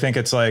sure. I think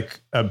it's like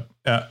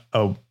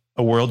a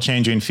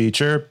world-changing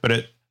feature,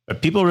 but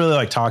people really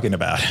like talking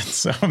about it.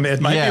 So it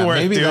might be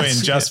worth doing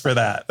just for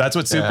that. That's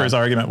what Super's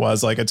argument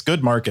was. Like, it's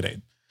good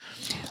marketing.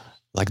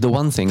 Like the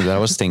one thing that I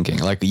was thinking,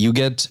 like you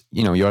get,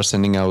 you are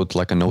sending out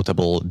like a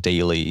notable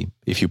daily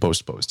if you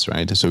posts,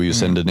 right? So you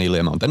send a daily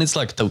amount and it's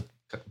like, could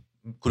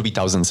be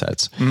 1,000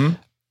 sets. Mm-hmm.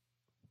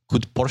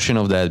 Could portion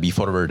of that be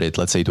forwarded,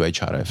 let's say to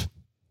HRF?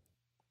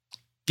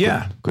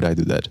 Yeah. Could I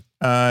do that?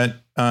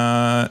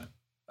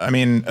 I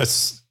mean,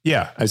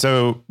 yeah.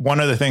 So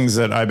one of the things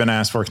that I've been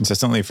asked for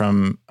consistently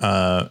from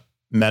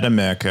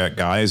MetaMic at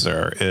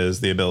Geyser is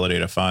the ability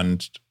to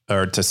fund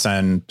or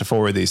to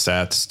forward these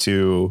sets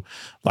to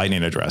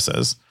Lightning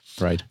addresses.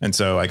 Right. And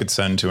so I could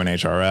send to an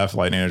HRF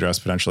Lightning address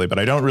potentially, but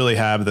I don't really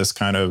have this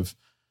kind of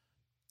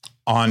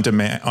on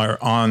demand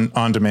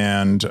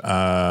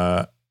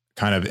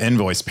kind of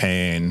invoice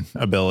paying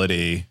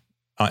ability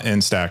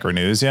in Stacker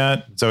News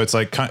yet. So it's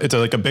like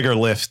a bigger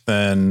lift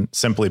than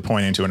simply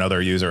pointing to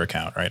another user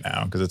account right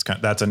now, because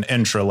that's an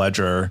intra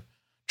ledger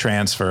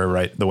transfer,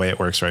 right? The way it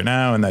works right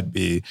now, and that'd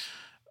be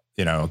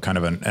kind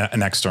of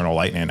an external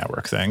Lightning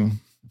Network thing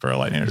for a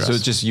Lightning address. So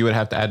it's just you would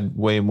have to add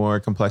way more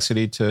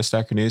complexity to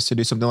Stacker News to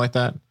do something like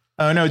that.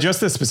 Oh no,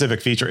 just this specific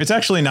feature. It's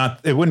actually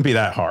not. It wouldn't be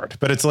that hard,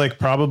 but it's like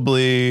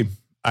probably.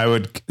 I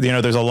would,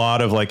 there's a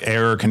lot of like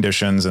error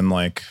conditions and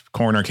like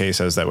corner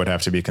cases that would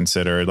have to be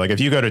considered. Like if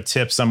you go to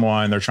tip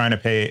someone, they're trying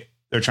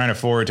to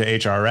forward to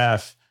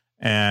HRF,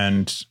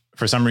 and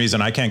for some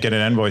reason I can't get an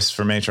invoice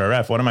from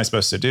HRF. What am I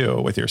supposed to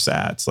do with your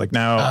sats? Like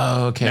now,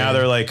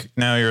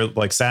 now your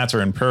like sats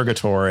are in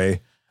purgatory,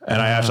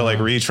 and I have to like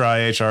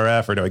retry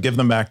HRF, or do I give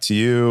them back to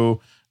you?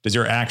 Does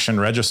your action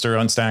register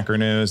on Stacker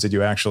News? Did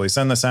you actually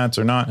send the sats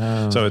or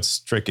not? So it's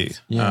tricky.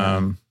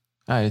 Yeah.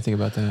 I didn't think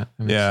about that.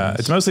 Yeah,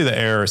 it's mostly the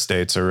error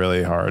states are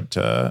really hard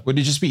to. Would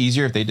it just be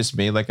easier if they just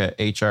made like a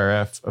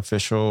HRF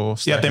official?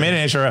 Yeah, if they made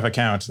an HRF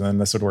account, then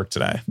this would work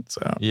today.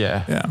 So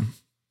yeah,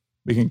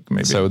 we can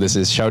maybe. So this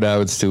is shout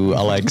outs to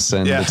Alex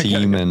and the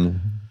team, and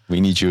we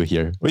need you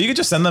here. Well, you could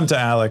just send them to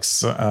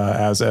Alex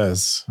as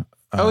is.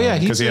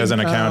 Because he has an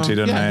account. He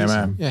did an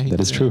AMA. Yeah, that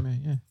is true. AMA,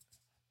 yeah.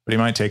 But he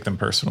might take them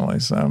personally,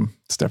 so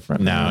it's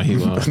different. No, he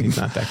won't. He's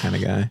not that kind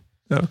of guy.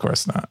 No, of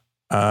course not.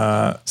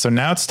 So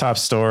now its top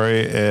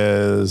story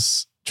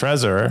is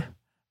Trezor.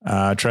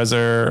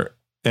 Trezor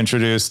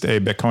introduced a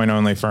Bitcoin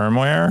only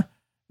firmware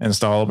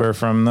installable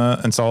from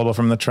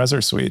the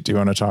Trezor suite. Do you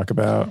want to talk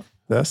about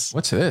this?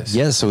 What's this?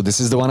 Yeah, so this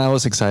is the one I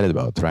was excited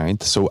about,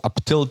 right? So up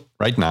till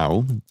right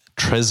now,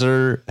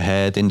 Trezor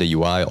had in the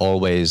UI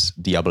always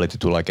the ability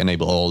to like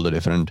enable all the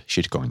different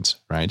shitcoins,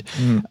 right?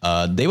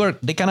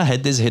 They kind of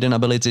had this hidden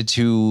ability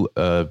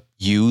to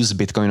use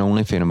Bitcoin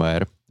only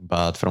firmware.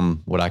 But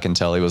from what I can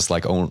tell, it was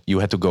like you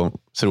had to go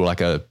through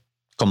like a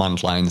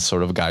command line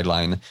sort of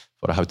guideline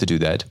for how to do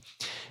that.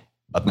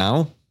 But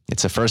now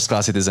it's a first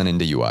class citizen in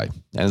the UI,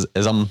 as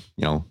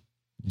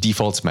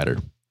defaults matter.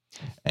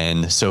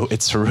 And so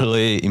it's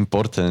really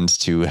important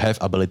to have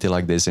ability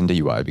like this in the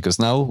UI, because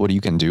now what you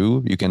can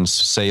do, you can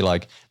say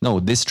like, no,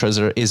 this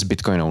Trezor is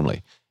Bitcoin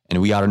only.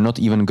 And we are not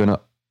even going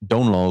to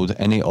download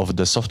any of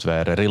the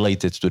software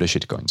related to the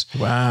shitcoins.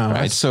 Wow,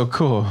 right? That's so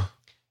cool.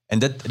 And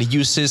that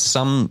reduces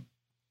some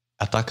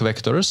attack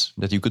vectors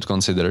that you could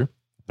consider,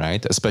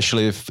 right?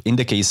 Especially if in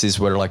the cases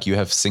where like you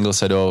have single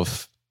set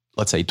of,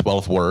 let's say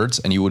 12 words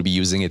and you would be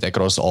using it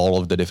across all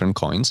of the different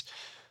coins.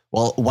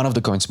 Well, one of the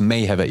coins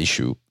may have an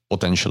issue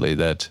potentially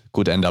that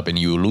could end up in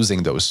you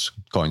losing those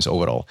coins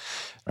overall,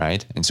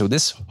 right? And so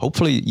this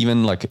hopefully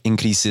even like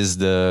increases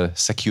the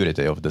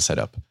security of the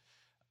setup.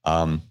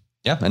 And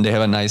they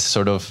have a nice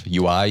sort of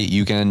UI.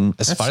 You can,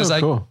 as That's far so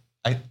as cool.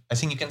 I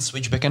think you can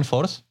switch back and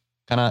forth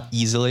kind of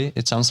easily,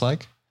 it sounds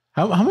like.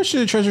 How much do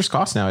the treasures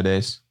cost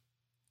nowadays?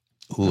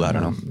 Ooh, I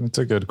don't know. That's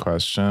a good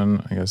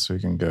question. I guess we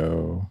can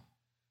go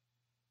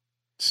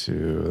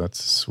to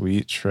that's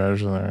sweet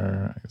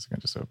treasure. I guess I can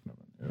just open up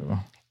a new.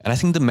 And I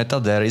think the meta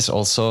there is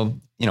also,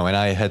 you know, and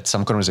I had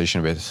some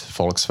conversation with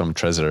folks from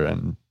Trezor,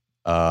 and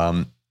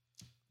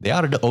they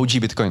are the OG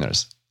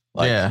Bitcoiners.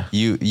 Like, yeah,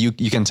 you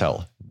can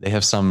tell they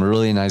have some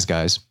really nice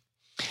guys.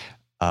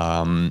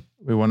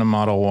 We want a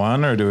Model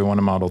 1 or do we want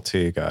a Model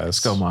T, guys? let's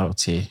go Model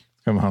T.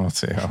 Let's go Model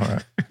T. All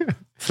right.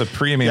 It's a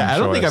premium. Yeah, I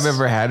don't think choice. I've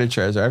ever had a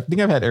Trezor. I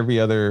think I've had every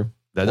other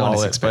That one is wallet,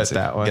 but expensive.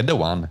 that one. Get the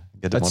one.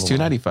 Get the That's Model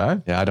one.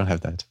 $295. Yeah, I don't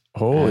have that.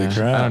 Holy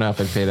crap. I don't know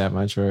if I'd pay that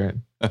much for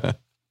it.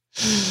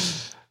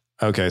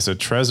 Okay, so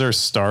Trezor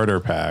starter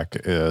pack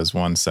is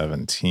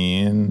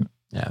 117.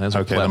 Yeah, those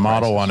Okay, the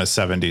Model 1 is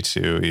 72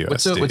 USD.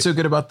 What's so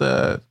good about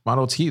the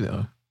Model T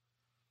though?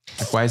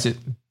 Like, why is it?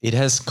 It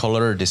has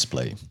color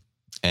display,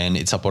 and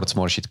it supports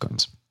more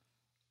shitcoins.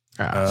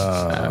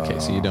 Okay,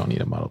 so you don't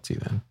need a Model T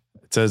then.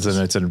 It says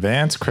that it's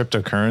advanced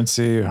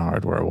cryptocurrency,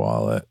 hardware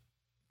wallet,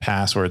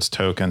 passwords,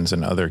 tokens,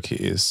 and other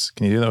keys.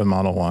 Can you do that with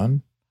Model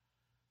 1?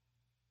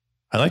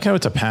 I like how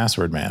it's a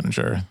password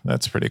manager.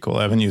 That's pretty cool.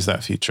 I haven't used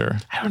that feature.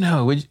 I don't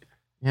know.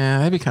 Yeah,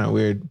 that'd be kind of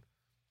weird.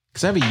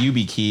 Because I have a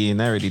YubiKey and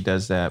that already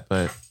does that,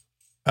 but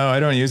Oh, I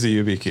don't use a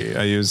YubiKey.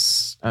 I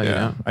use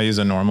I use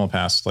a normal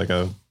like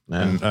a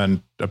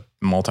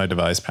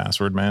multi-device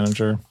password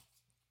manager.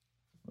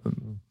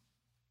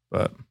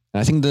 But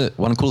And I think the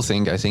one cool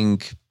thing,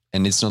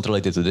 and it's not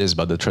related to this,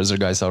 but the Trezor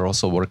guys are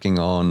also working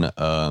on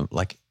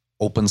like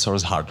open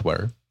source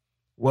hardware,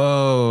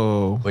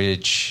 whoa.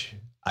 which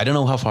I don't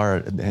know how far.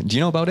 Do you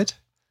know about it?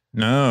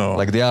 no,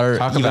 Like they are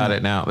Talk about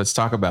it now. Let's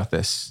talk about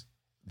this.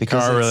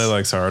 because Car really it's-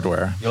 likes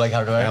hardware. You like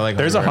hardware? I like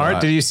There's a hardware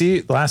hard. Did you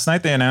see last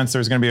night they announced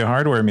there's going to be a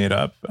hardware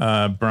meetup?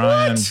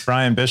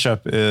 Brian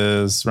Bishop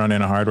is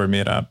running a hardware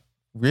meetup.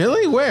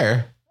 Really?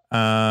 Where?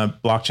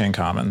 Blockchain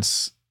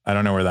Commons. I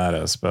don't know where that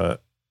is,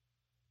 but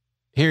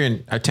Here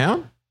in our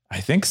town? I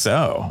think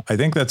so. I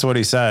think that's what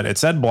he said. It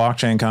said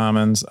Blockchain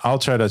Commons. I'll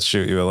try to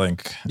shoot you a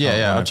link. Yeah,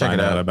 I'll when I check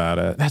find it out. about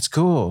it. That's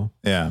cool.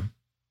 Yeah.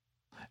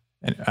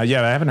 And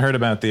yeah, I haven't heard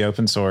about the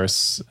open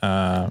source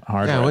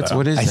hardware. Yeah, though.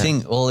 what is I that?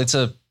 think, well, it's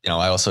I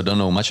also don't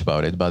know much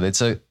about it, but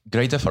it's a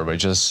great effort where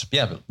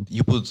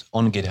you put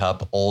on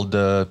GitHub all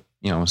the,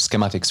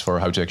 schematics for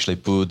how to actually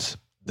put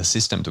the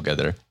system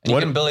together. And you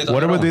can build it on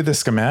What your would own. be the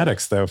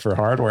schematics though for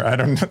hardware? I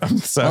don't know. I'm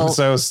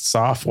so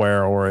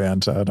software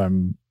oriented.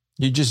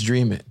 You just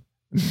dream it.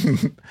 Is you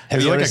it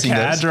like ever a seen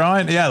CAD those?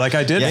 drawing? Yeah, like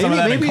I did Yeah, some of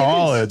that in maybe it is.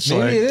 college.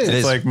 Maybe Like it is. It it's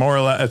is. like more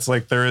or less. It's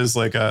like there's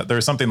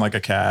something like a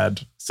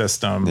CAD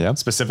system Yep.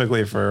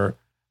 specifically for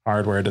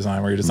hardware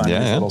design where you design Yeah,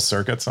 these yeah. little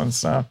circuits and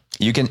stuff.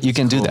 You can do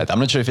cool. that. I'm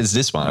not sure if it's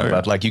this one, Oh, yeah.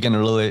 but like you can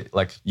really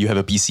you have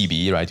a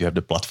PCB, right? You have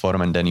the platform,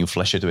 and then you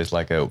flash it with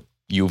like a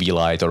UV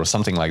light or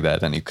something like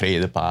that, and you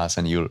create a pass,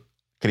 and you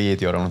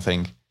create your own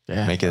thing,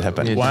 Yeah. make it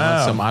happen. You Wow.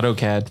 want some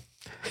AutoCAD.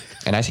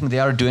 And I think they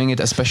are doing it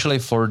especially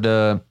for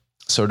the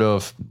sort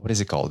of, what is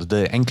it called?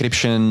 The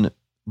encryption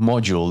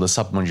module, the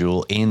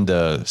submodule in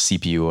the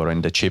CPU or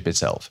in the chip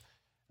itself.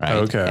 Right.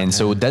 Okay. And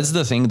so that's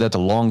the thing that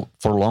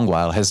for a long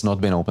while has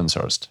not been open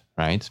sourced.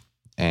 Right.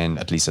 And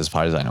at least as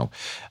far as I know.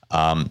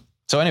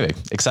 So anyway,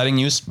 exciting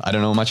news. I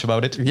don't know much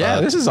about it. Yeah,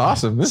 but this is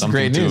awesome. This is something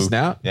great news to-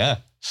 now. Yeah.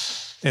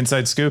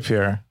 Inside scoop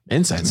here.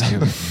 Inside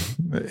scoop.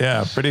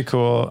 Yeah, pretty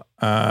cool.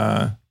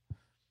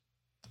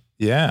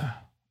 Yeah.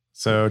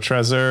 So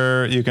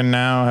Trezor, you can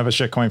now have a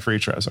shitcoin free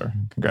Trezor.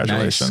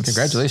 Congratulations. Nice.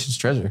 Congratulations,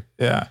 Treasure.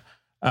 Yeah.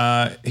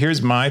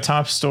 Here's my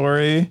top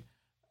story.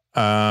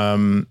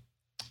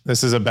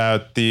 This is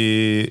about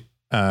the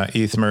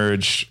ETH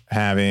merge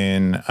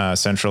having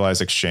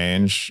centralized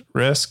exchange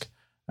risk.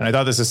 And I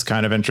thought this is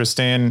kind of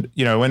interesting.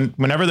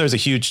 Whenever there's a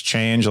huge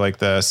change like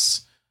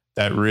this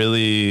that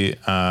really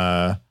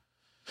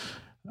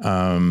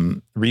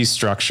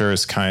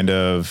restructures kind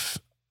of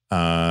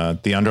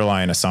the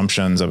underlying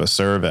assumptions of a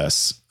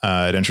service,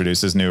 it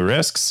introduces new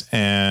risks.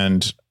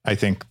 And I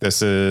think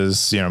this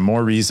is,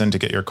 more reason to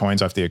get your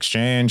coins off the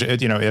exchange.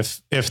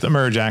 If the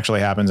merge actually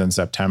happens in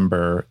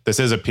September, this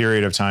is a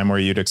period of time where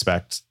you'd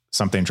expect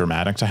something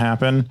dramatic to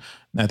happen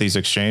at these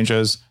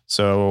exchanges.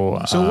 So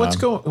what's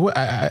going?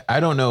 I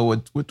don't know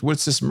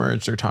what's this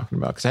merge they're talking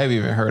about because I haven't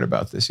even heard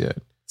about this yet.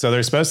 So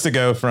they're supposed to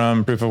go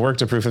from proof of work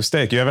to proof of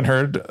stake. You haven't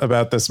heard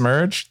about this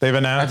merge? They've I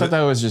announced. thought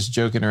that was just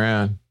joking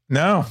around.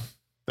 No,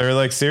 they're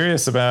like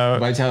serious about.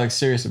 Vitalik's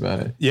serious about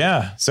it.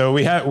 Yeah. So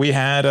we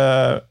had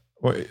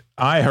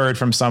I heard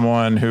from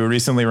someone who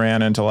recently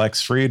ran into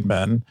Lex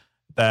Friedman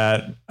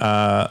that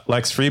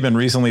Lex Friedman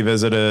recently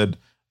visited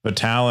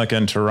Vitalik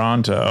in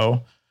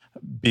Toronto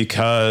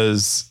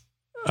because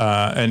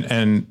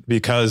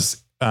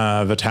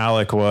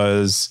Vitalik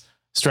was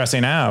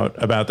stressing out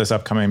about this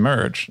upcoming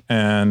merge,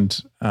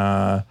 and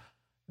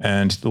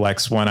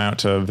Lex went out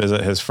to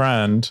visit his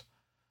friend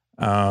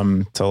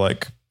to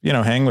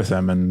hang with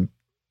him and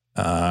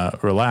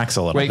relax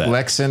a little Wait, bit.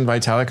 Lex and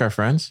Vitalik are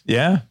friends?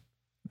 Yeah.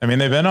 I mean,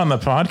 they've been on the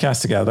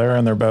podcast together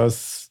and they're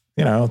both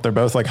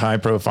like high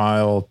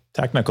profile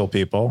technical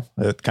people.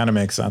 It kind of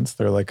makes sense.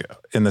 They're like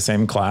in the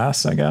same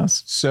class, I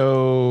guess.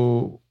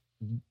 So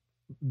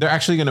they're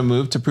actually going to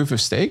move to proof of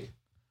stake?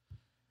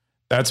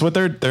 That's what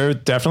they're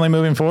definitely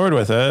moving forward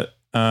with it.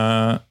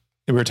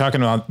 We were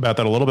talking about that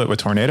a little bit with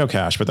Tornado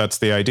Cash, but that's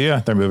the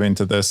idea. They're moving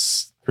to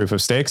this proof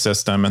of stake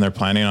system, and they're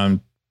planning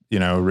on,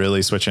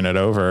 really switching it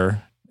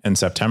over in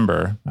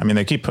September. I mean,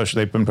 they've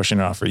been pushing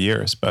it off for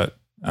years, but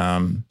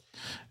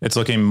it's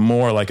looking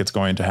more like it's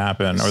going to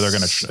happen, or they're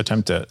going to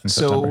attempt it in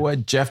September. So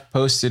what Jeff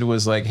posted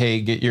was like,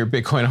 hey, get your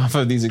Bitcoin off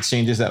of these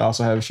exchanges that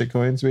also have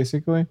shitcoins,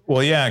 basically.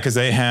 Well, yeah, because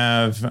they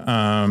have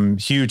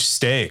huge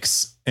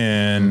stakes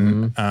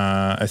in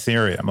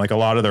Ethereum. Like a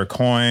lot of their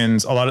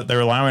coins, they've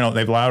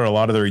allowed a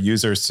lot of their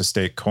users to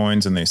stake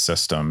coins in these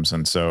systems,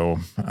 and so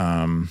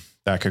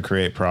that could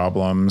create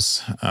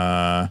problems.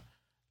 And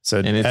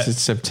it's in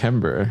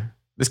September.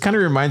 This kind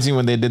of reminds me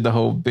when they did the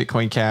whole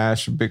Bitcoin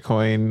Cash,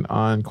 Bitcoin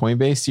on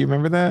Coinbase. Do you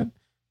remember that?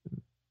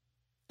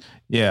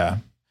 Yeah.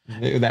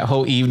 That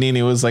whole evening,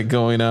 it was like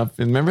going up.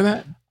 And remember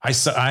that? I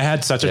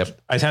had such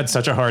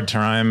a hard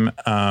time.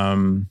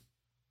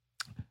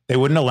 They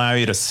wouldn't allow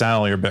you to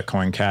sell your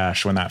Bitcoin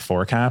Cash when that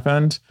fork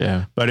happened.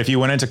 Yeah. But if you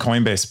went into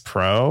Coinbase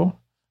Pro,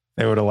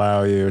 they would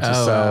allow you to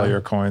sell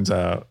your coins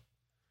out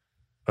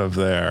of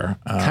there.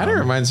 Kind of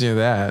reminds me of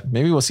that.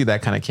 Maybe we'll see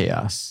that kind of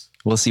chaos.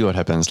 We'll see what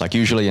happens. Like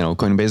usually,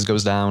 Coinbase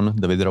goes down,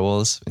 the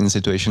withdrawals in a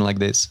situation like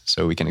this.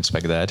 So we can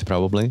expect that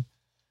probably,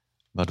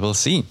 but we'll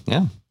see.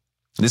 Yeah.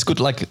 This could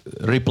like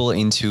ripple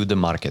into the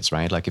markets,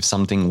 right? Like if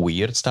something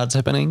weird starts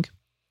happening,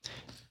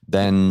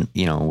 then,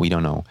 we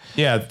don't know.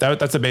 Yeah.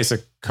 That's a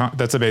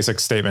basic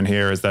statement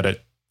here, is that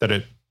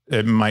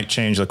it might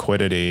change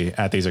liquidity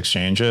at these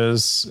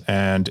exchanges.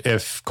 And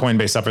if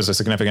Coinbase suffers a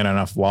significant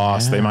enough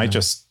loss, they might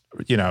just,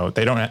 they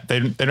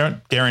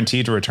don't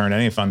guarantee to return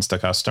any funds to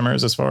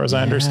customers, as far as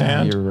I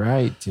understand. You're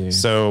right, dude.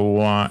 So,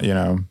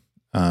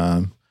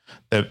 the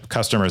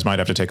customers might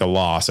have to take a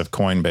loss if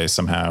Coinbase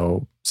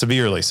somehow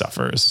severely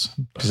suffers.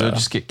 Because they'll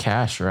just get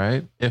cash,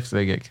 right? If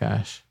they get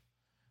cash.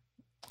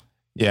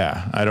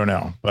 Yeah, I don't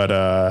know.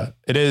 But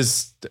it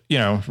is,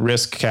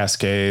 risk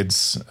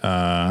cascades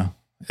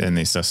in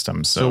these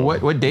systems. So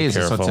what day is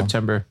this on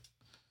September?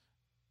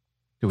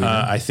 Do we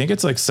know? I think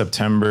it's like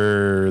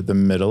September, the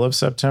middle of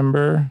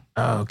September.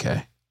 Oh,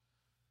 okay.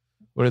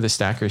 What are the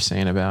stackers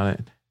saying about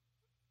it?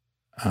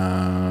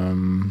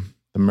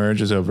 The merge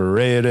is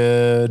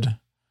overrated.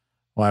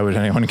 Why would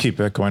anyone keep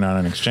Bitcoin on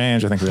an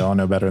exchange? I think we all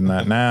know better than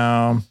that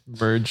now.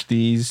 Merge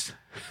these.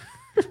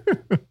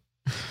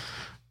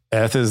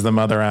 ETH is the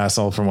mother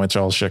asshole from which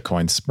all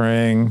shitcoins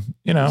spring.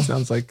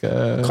 Sounds like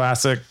a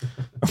classic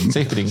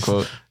safety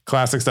quote.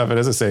 Classic stuff. It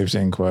is a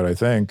safety quote, I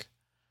think.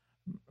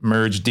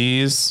 Merge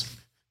deez.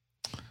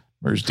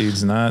 Merge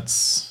deez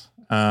nuts.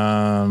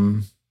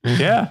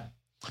 Yeah.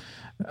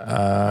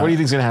 What do you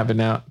think is going to happen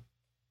now?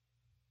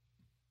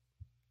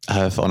 I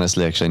have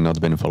honestly actually not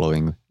been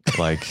following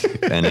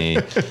any,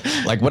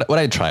 what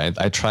I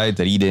tried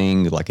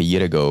reading like a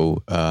year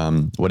ago.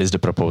 What is the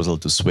proposal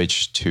to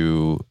switch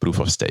to proof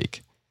of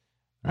stake?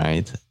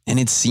 Right. And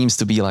it seems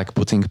to be like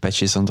putting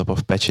patches on top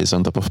of patches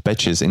on top of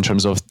patches in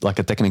terms of like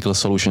a technical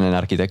solution and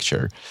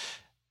architecture.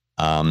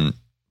 I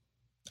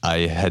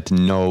had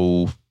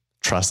no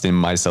trust in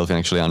myself in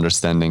actually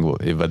understanding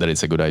whether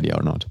it's a good idea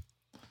or not.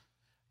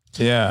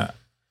 Yeah,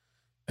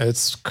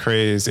 it's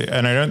crazy.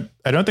 And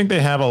I don't think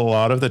they have a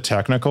lot of the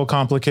technical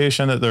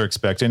complication that they're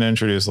expecting to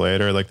introduce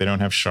later. Like they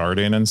don't have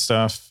sharding and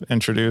stuff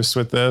introduced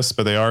with this,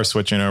 but they are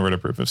switching over to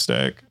proof of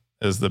stake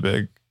is the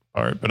big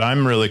part. But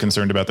I'm really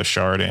concerned about the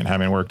sharding,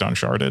 having worked on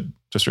sharded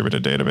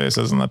distributed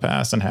databases in the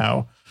past, and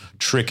how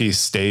tricky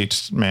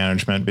state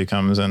management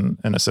becomes in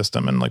a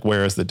system, and like,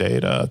 where is the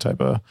data type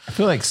of. I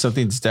feel like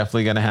something's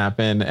definitely going to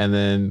happen, and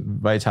then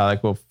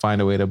Vitalik will find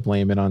a way to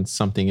blame it on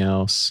something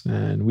else,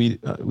 and we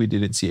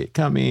didn't see it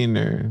coming,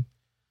 or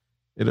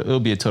it'll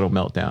be a total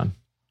meltdown.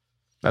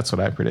 That's what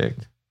I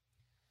predict.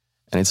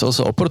 And it's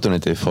also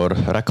opportunity for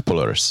rug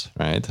pullers,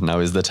 right? Now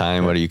is the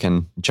time where you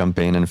can jump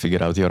in and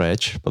figure out your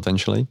edge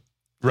potentially.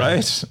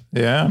 Right.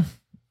 Yeah.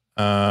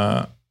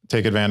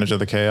 Take advantage of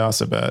the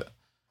chaos a bit.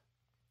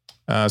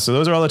 So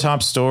those are all the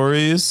top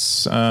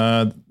stories.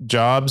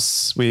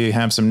 Jobs, we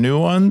have some new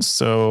ones.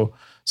 So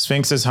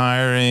Sphinx is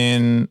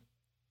hiring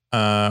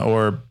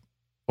or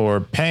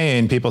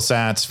paying people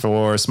sats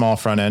for small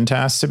front end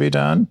tasks to be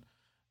done.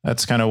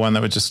 That's kind of one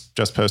that was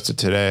just posted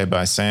today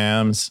by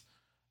Sam's.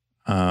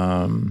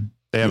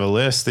 They have a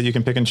list that you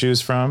can pick and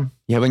choose from.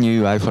 You have a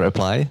new UI for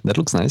apply. That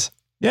looks nice.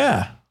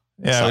 Yeah.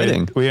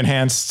 Yeah, we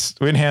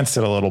enhanced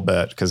it a little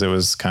bit because it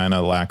was kind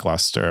of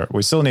lackluster.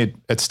 We still need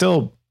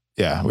to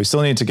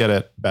get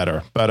it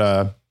better,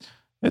 but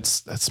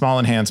it's small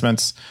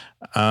enhancements.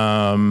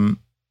 Timestamping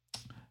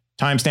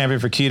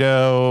for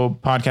keto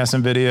podcasts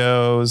and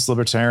videos,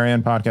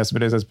 libertarian podcasts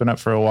and videos that's been up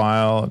for a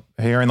while.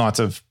 Hearing lots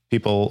of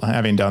people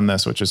having done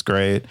this, which is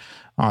great.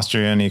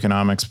 Austrian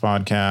economics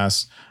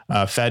podcast.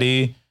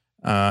 Fetty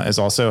is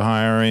also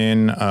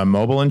hiring a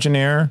mobile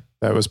engineer.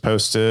 That was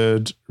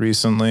posted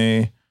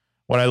recently.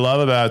 what I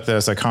love about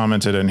this, I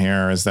commented in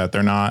here, is that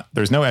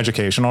there's no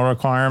educational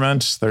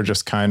requirement. They're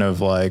just kind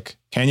of like,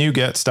 can you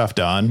get stuff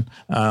done?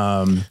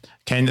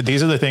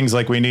 These are the things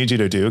like we need you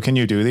to do. Can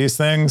you do these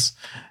things?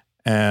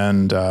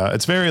 And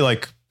it's very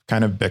like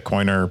kind of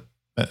Bitcoiner.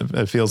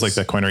 It feels like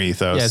Bitcoiner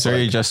ethos. Yeah, it's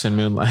very Justin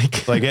Moon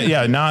like.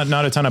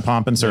 Not a ton of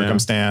pomp and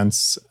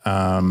circumstance.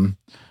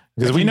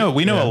 Because we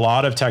know a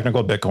lot of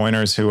technical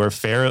Bitcoiners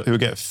who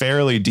get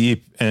fairly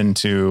deep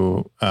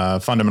into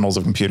fundamentals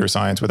of computer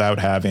science without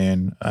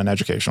having an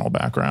educational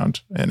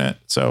background in it.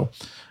 So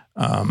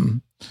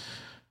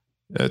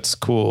it's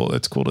cool.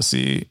 It's cool to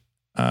see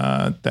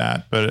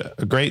that, but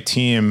a great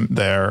team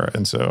there.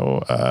 And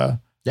so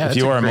if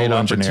you are a mobile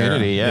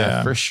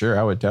engineer, for sure,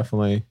 I would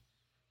definitely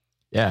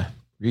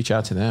reach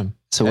out to them.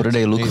 So what do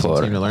they look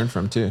for? Team to learn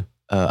from too.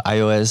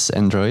 iOS,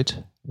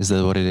 Android. Is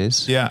that what it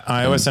is? Yeah,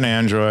 iOS and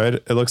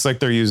Android. It looks like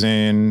they're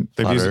using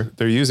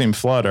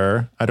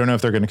Flutter. I don't know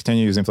if they're going to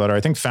continue using Flutter.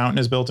 I think Fountain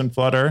is built in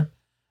Flutter.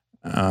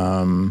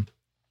 So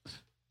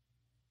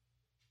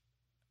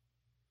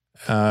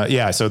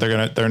they said they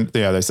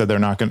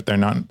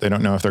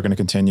don't know if they're going to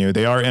continue.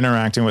 They are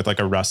interacting with like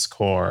a Rust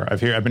core.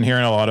 I've been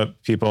hearing a lot of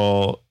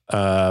people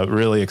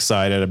really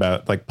excited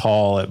about, like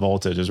Paul at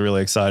Voltage is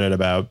really excited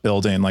about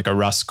building like a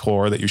Rust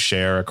core that you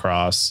share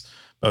across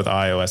both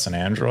iOS and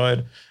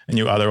Android, and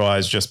you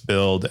otherwise just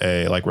build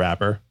a like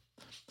wrapper.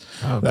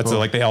 That's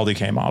like the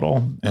LDK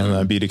model and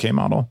the BDK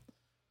model.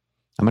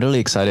 I'm really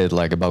excited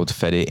like about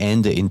Fedi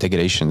and the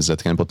integrations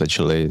that can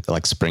potentially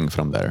like spring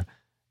from there.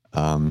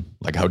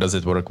 Like how does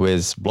it work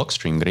with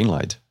Blockstream,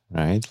 Greenlight,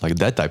 right? Like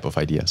that type of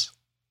ideas.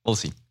 We'll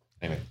see.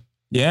 Anyway.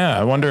 Yeah,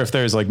 I wonder if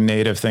there's like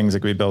native things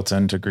that we built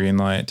into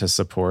Greenlight to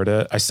support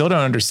it. I still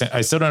don't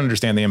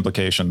understand the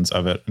implications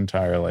of it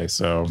entirely.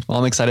 So, well,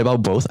 I'm excited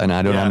about both, and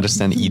I don't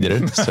understand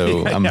either.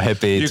 So I'm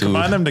happy to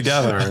combine them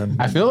together.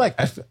 I feel like,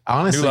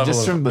 honestly,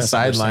 just from the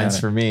sidelines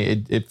for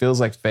me, it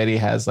feels like Fedi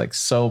has like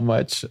so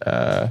much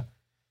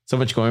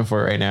going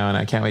for it right now, and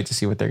I can't wait to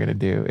see what they're gonna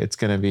do. It's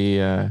gonna be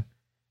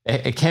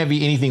it can't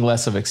be anything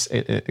less of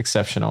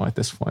exceptional at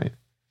this point.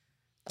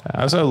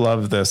 I also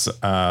love this. It's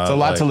a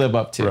lot to live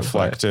up to.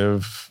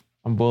 Reflective.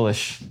 I'm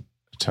bullish.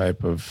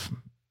 Type of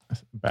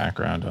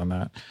background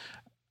on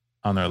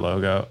their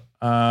logo.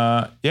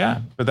 But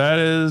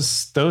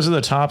those are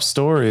the top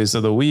stories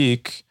of the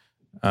week.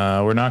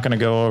 We're not going to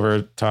go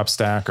over top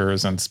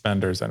stackers and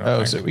spenders. I don't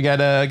think. So we got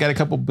a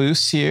couple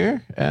boosts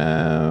here.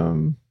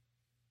 From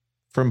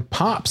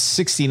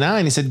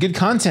Pops69, he said, "Good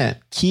content.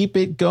 Keep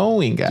it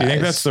going, guys." Do you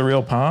think that's the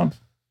real Pomp?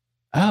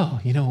 Oh,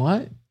 you know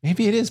what?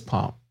 Maybe it is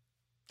Pomp.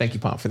 Thank you,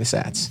 Pomp, for the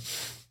sats.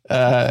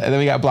 And then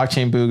we got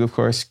Blockchain Boog, of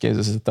course, gives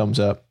us a thumbs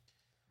up.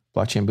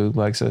 Blockchain Boog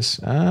likes us.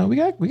 We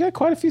got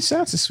quite a few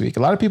sats this week. A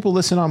lot of people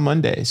listen on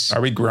Mondays. Are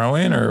we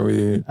growing or are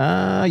we?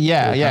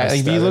 Yeah.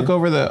 Like if you look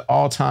over the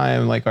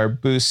all-time, like our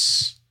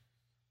boosts,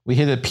 we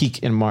hit a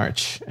peak in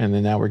March, and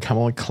then now we're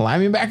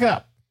climbing back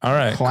up. All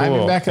right,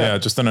 climbing back up. Yeah,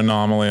 just an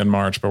anomaly in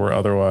March, but we're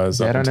otherwise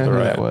up. I don't know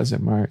who that was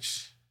in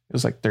March. It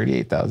was like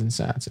 38,000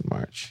 sats in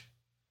March.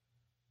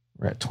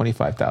 We're at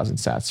 25,000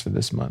 sats for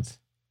this month.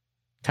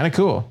 Kind of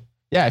cool.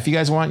 Yeah, if you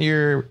guys want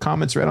your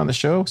comments read on the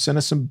show, send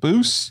us some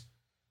boosts.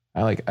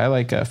 I like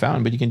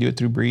Fountain, but you can do it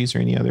through Breeze or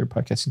any other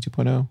Podcasting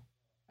 2.0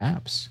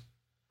 apps.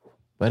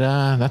 But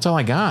that's all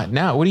I got.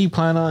 Now, what do you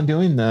plan on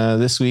doing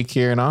this week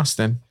here in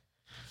Austin?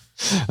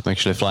 I'm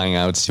actually flying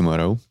out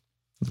tomorrow.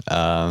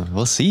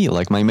 We'll see.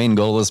 Like my main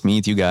goal is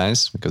meet you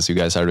guys because you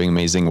guys are doing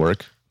amazing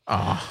work.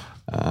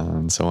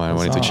 So I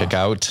wanted to check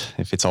out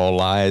if it's all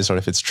lies or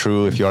if it's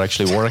true, if you're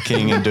actually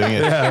working and doing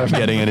it,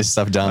 getting any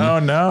stuff done. Oh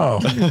no.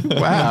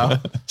 Wow.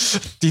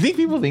 Do you think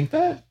people think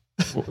that?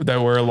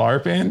 That we're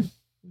LARPing?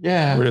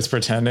 Yeah. We're just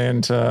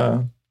pretending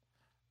to,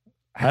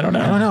 I don't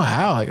know. I don't know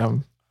how. Like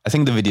I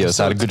think the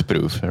videos are good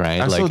proof,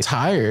 right? I'm so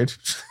tired.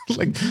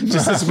 Like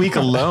just this week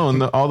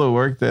alone, all the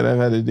work that I've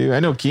had to do. I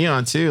know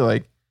Keon too.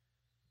 Like,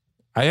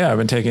 I've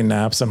been taking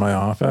naps in my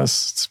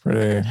office. It's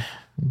pretty.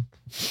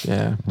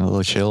 Yeah. A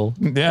little chill.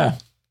 Yeah.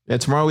 Yeah,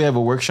 tomorrow we have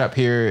a workshop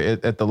here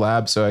at the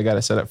lab, so I got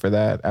to set up for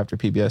that after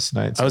PBS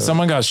tonight. So. Oh,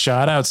 someone got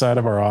shot outside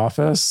of our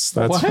office.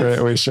 That's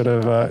great. We should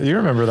have. You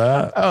remember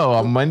that? Oh,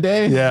 on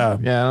Monday? Yeah.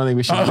 Yeah, I don't think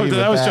we should. Oh,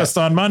 that was just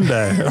on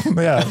Monday.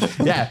 Yeah.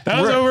 Yeah.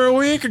 That was over a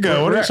week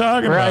ago. What are you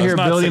talking about? We're out here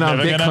building on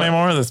Bitcoin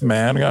anymore. This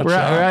man got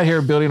shot. We're out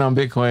here building on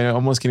Bitcoin,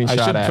 almost getting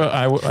shot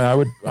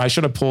at. I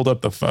should have pulled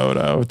up the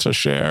photo to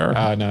share.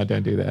 Oh no,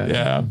 don't do that.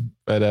 Yeah.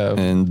 But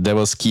and that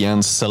was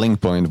Kian's selling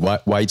point.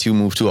 Why to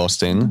move to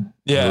Austin?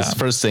 Yeah. The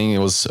first thing, it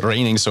was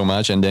raining so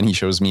much, and then he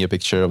shows me a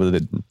picture of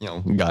the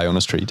guy on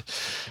the street.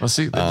 Well,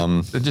 see,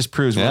 it just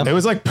proves. Yeah. It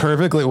was like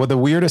perfectly. What the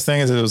weirdest thing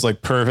is, it was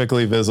like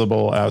perfectly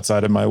visible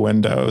outside of my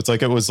window. It's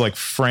like it was like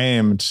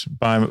framed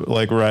by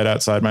like right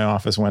outside my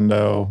office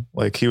window.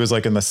 Like he was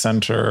like in the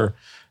center.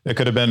 It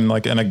could have been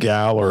like in a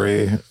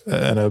gallery,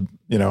 in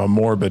a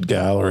morbid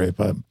gallery,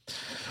 but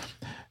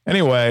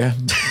anyway.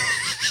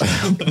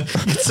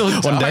 It's so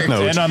dark. On that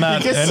note, and on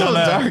that, it gets so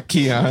dark,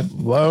 Keon.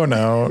 Low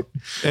note.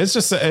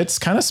 It's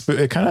kind of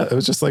it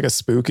was just like a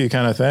spooky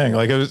kind of thing.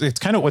 Like it's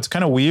kind of what's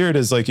kind of weird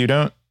is like you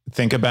don't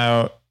think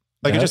about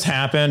Like it just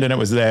happened and it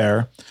was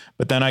there.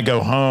 But then I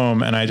go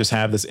home and I just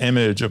have this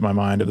image of my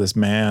mind of this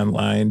man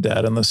lying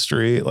dead in the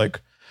street.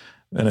 Like,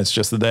 and it's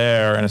just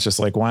there. And it's just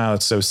like, wow,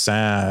 it's so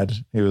sad.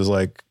 He was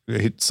like,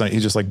 he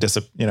just like,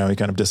 he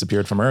kind of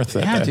disappeared from Earth.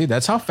 That day. Dude,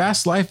 that's how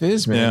fast life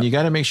is, man. Yeah. You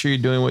got to make sure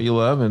you're doing what you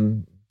love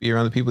and be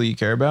around the people you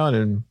care about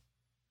and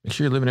make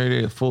sure you're living every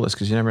day to the fullest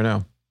because you never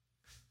know.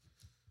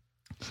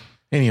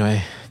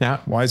 Anyway, now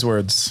wise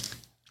words.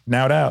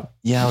 Now out.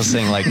 Yeah, I was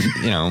saying like,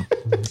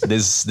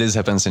 this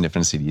happens in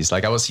different cities.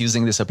 Like I was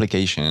using this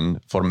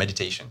application for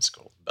meditation. It's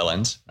called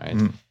Balance, right?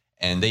 Mm.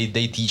 And they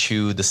teach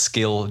you the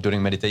skill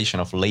during meditation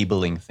of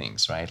labeling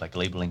things, right? Like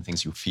labeling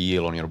things you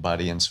feel on your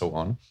body and so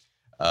on.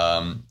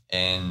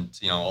 And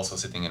also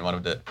sitting in one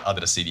of the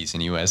other cities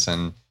in US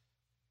and,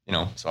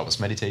 so I was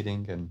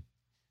meditating and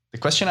the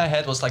question I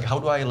had was like, how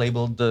do I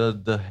label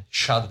the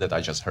shot that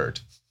I just heard?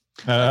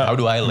 How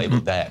do I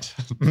label that?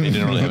 They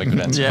didn't really have a good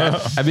answer. Yeah,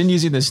 I've been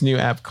using this new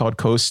app called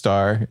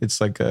CoStar.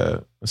 It's like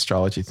a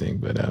astrology thing,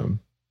 but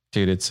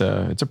dude, it's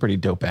a pretty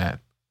dope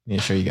app. I'm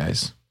gonna show you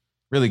guys.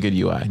 Really good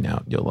UI.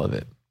 Now you'll love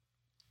it.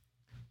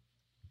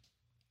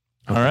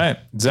 Okay. All right,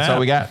 Zap. That's all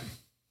we got.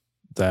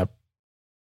 Zap.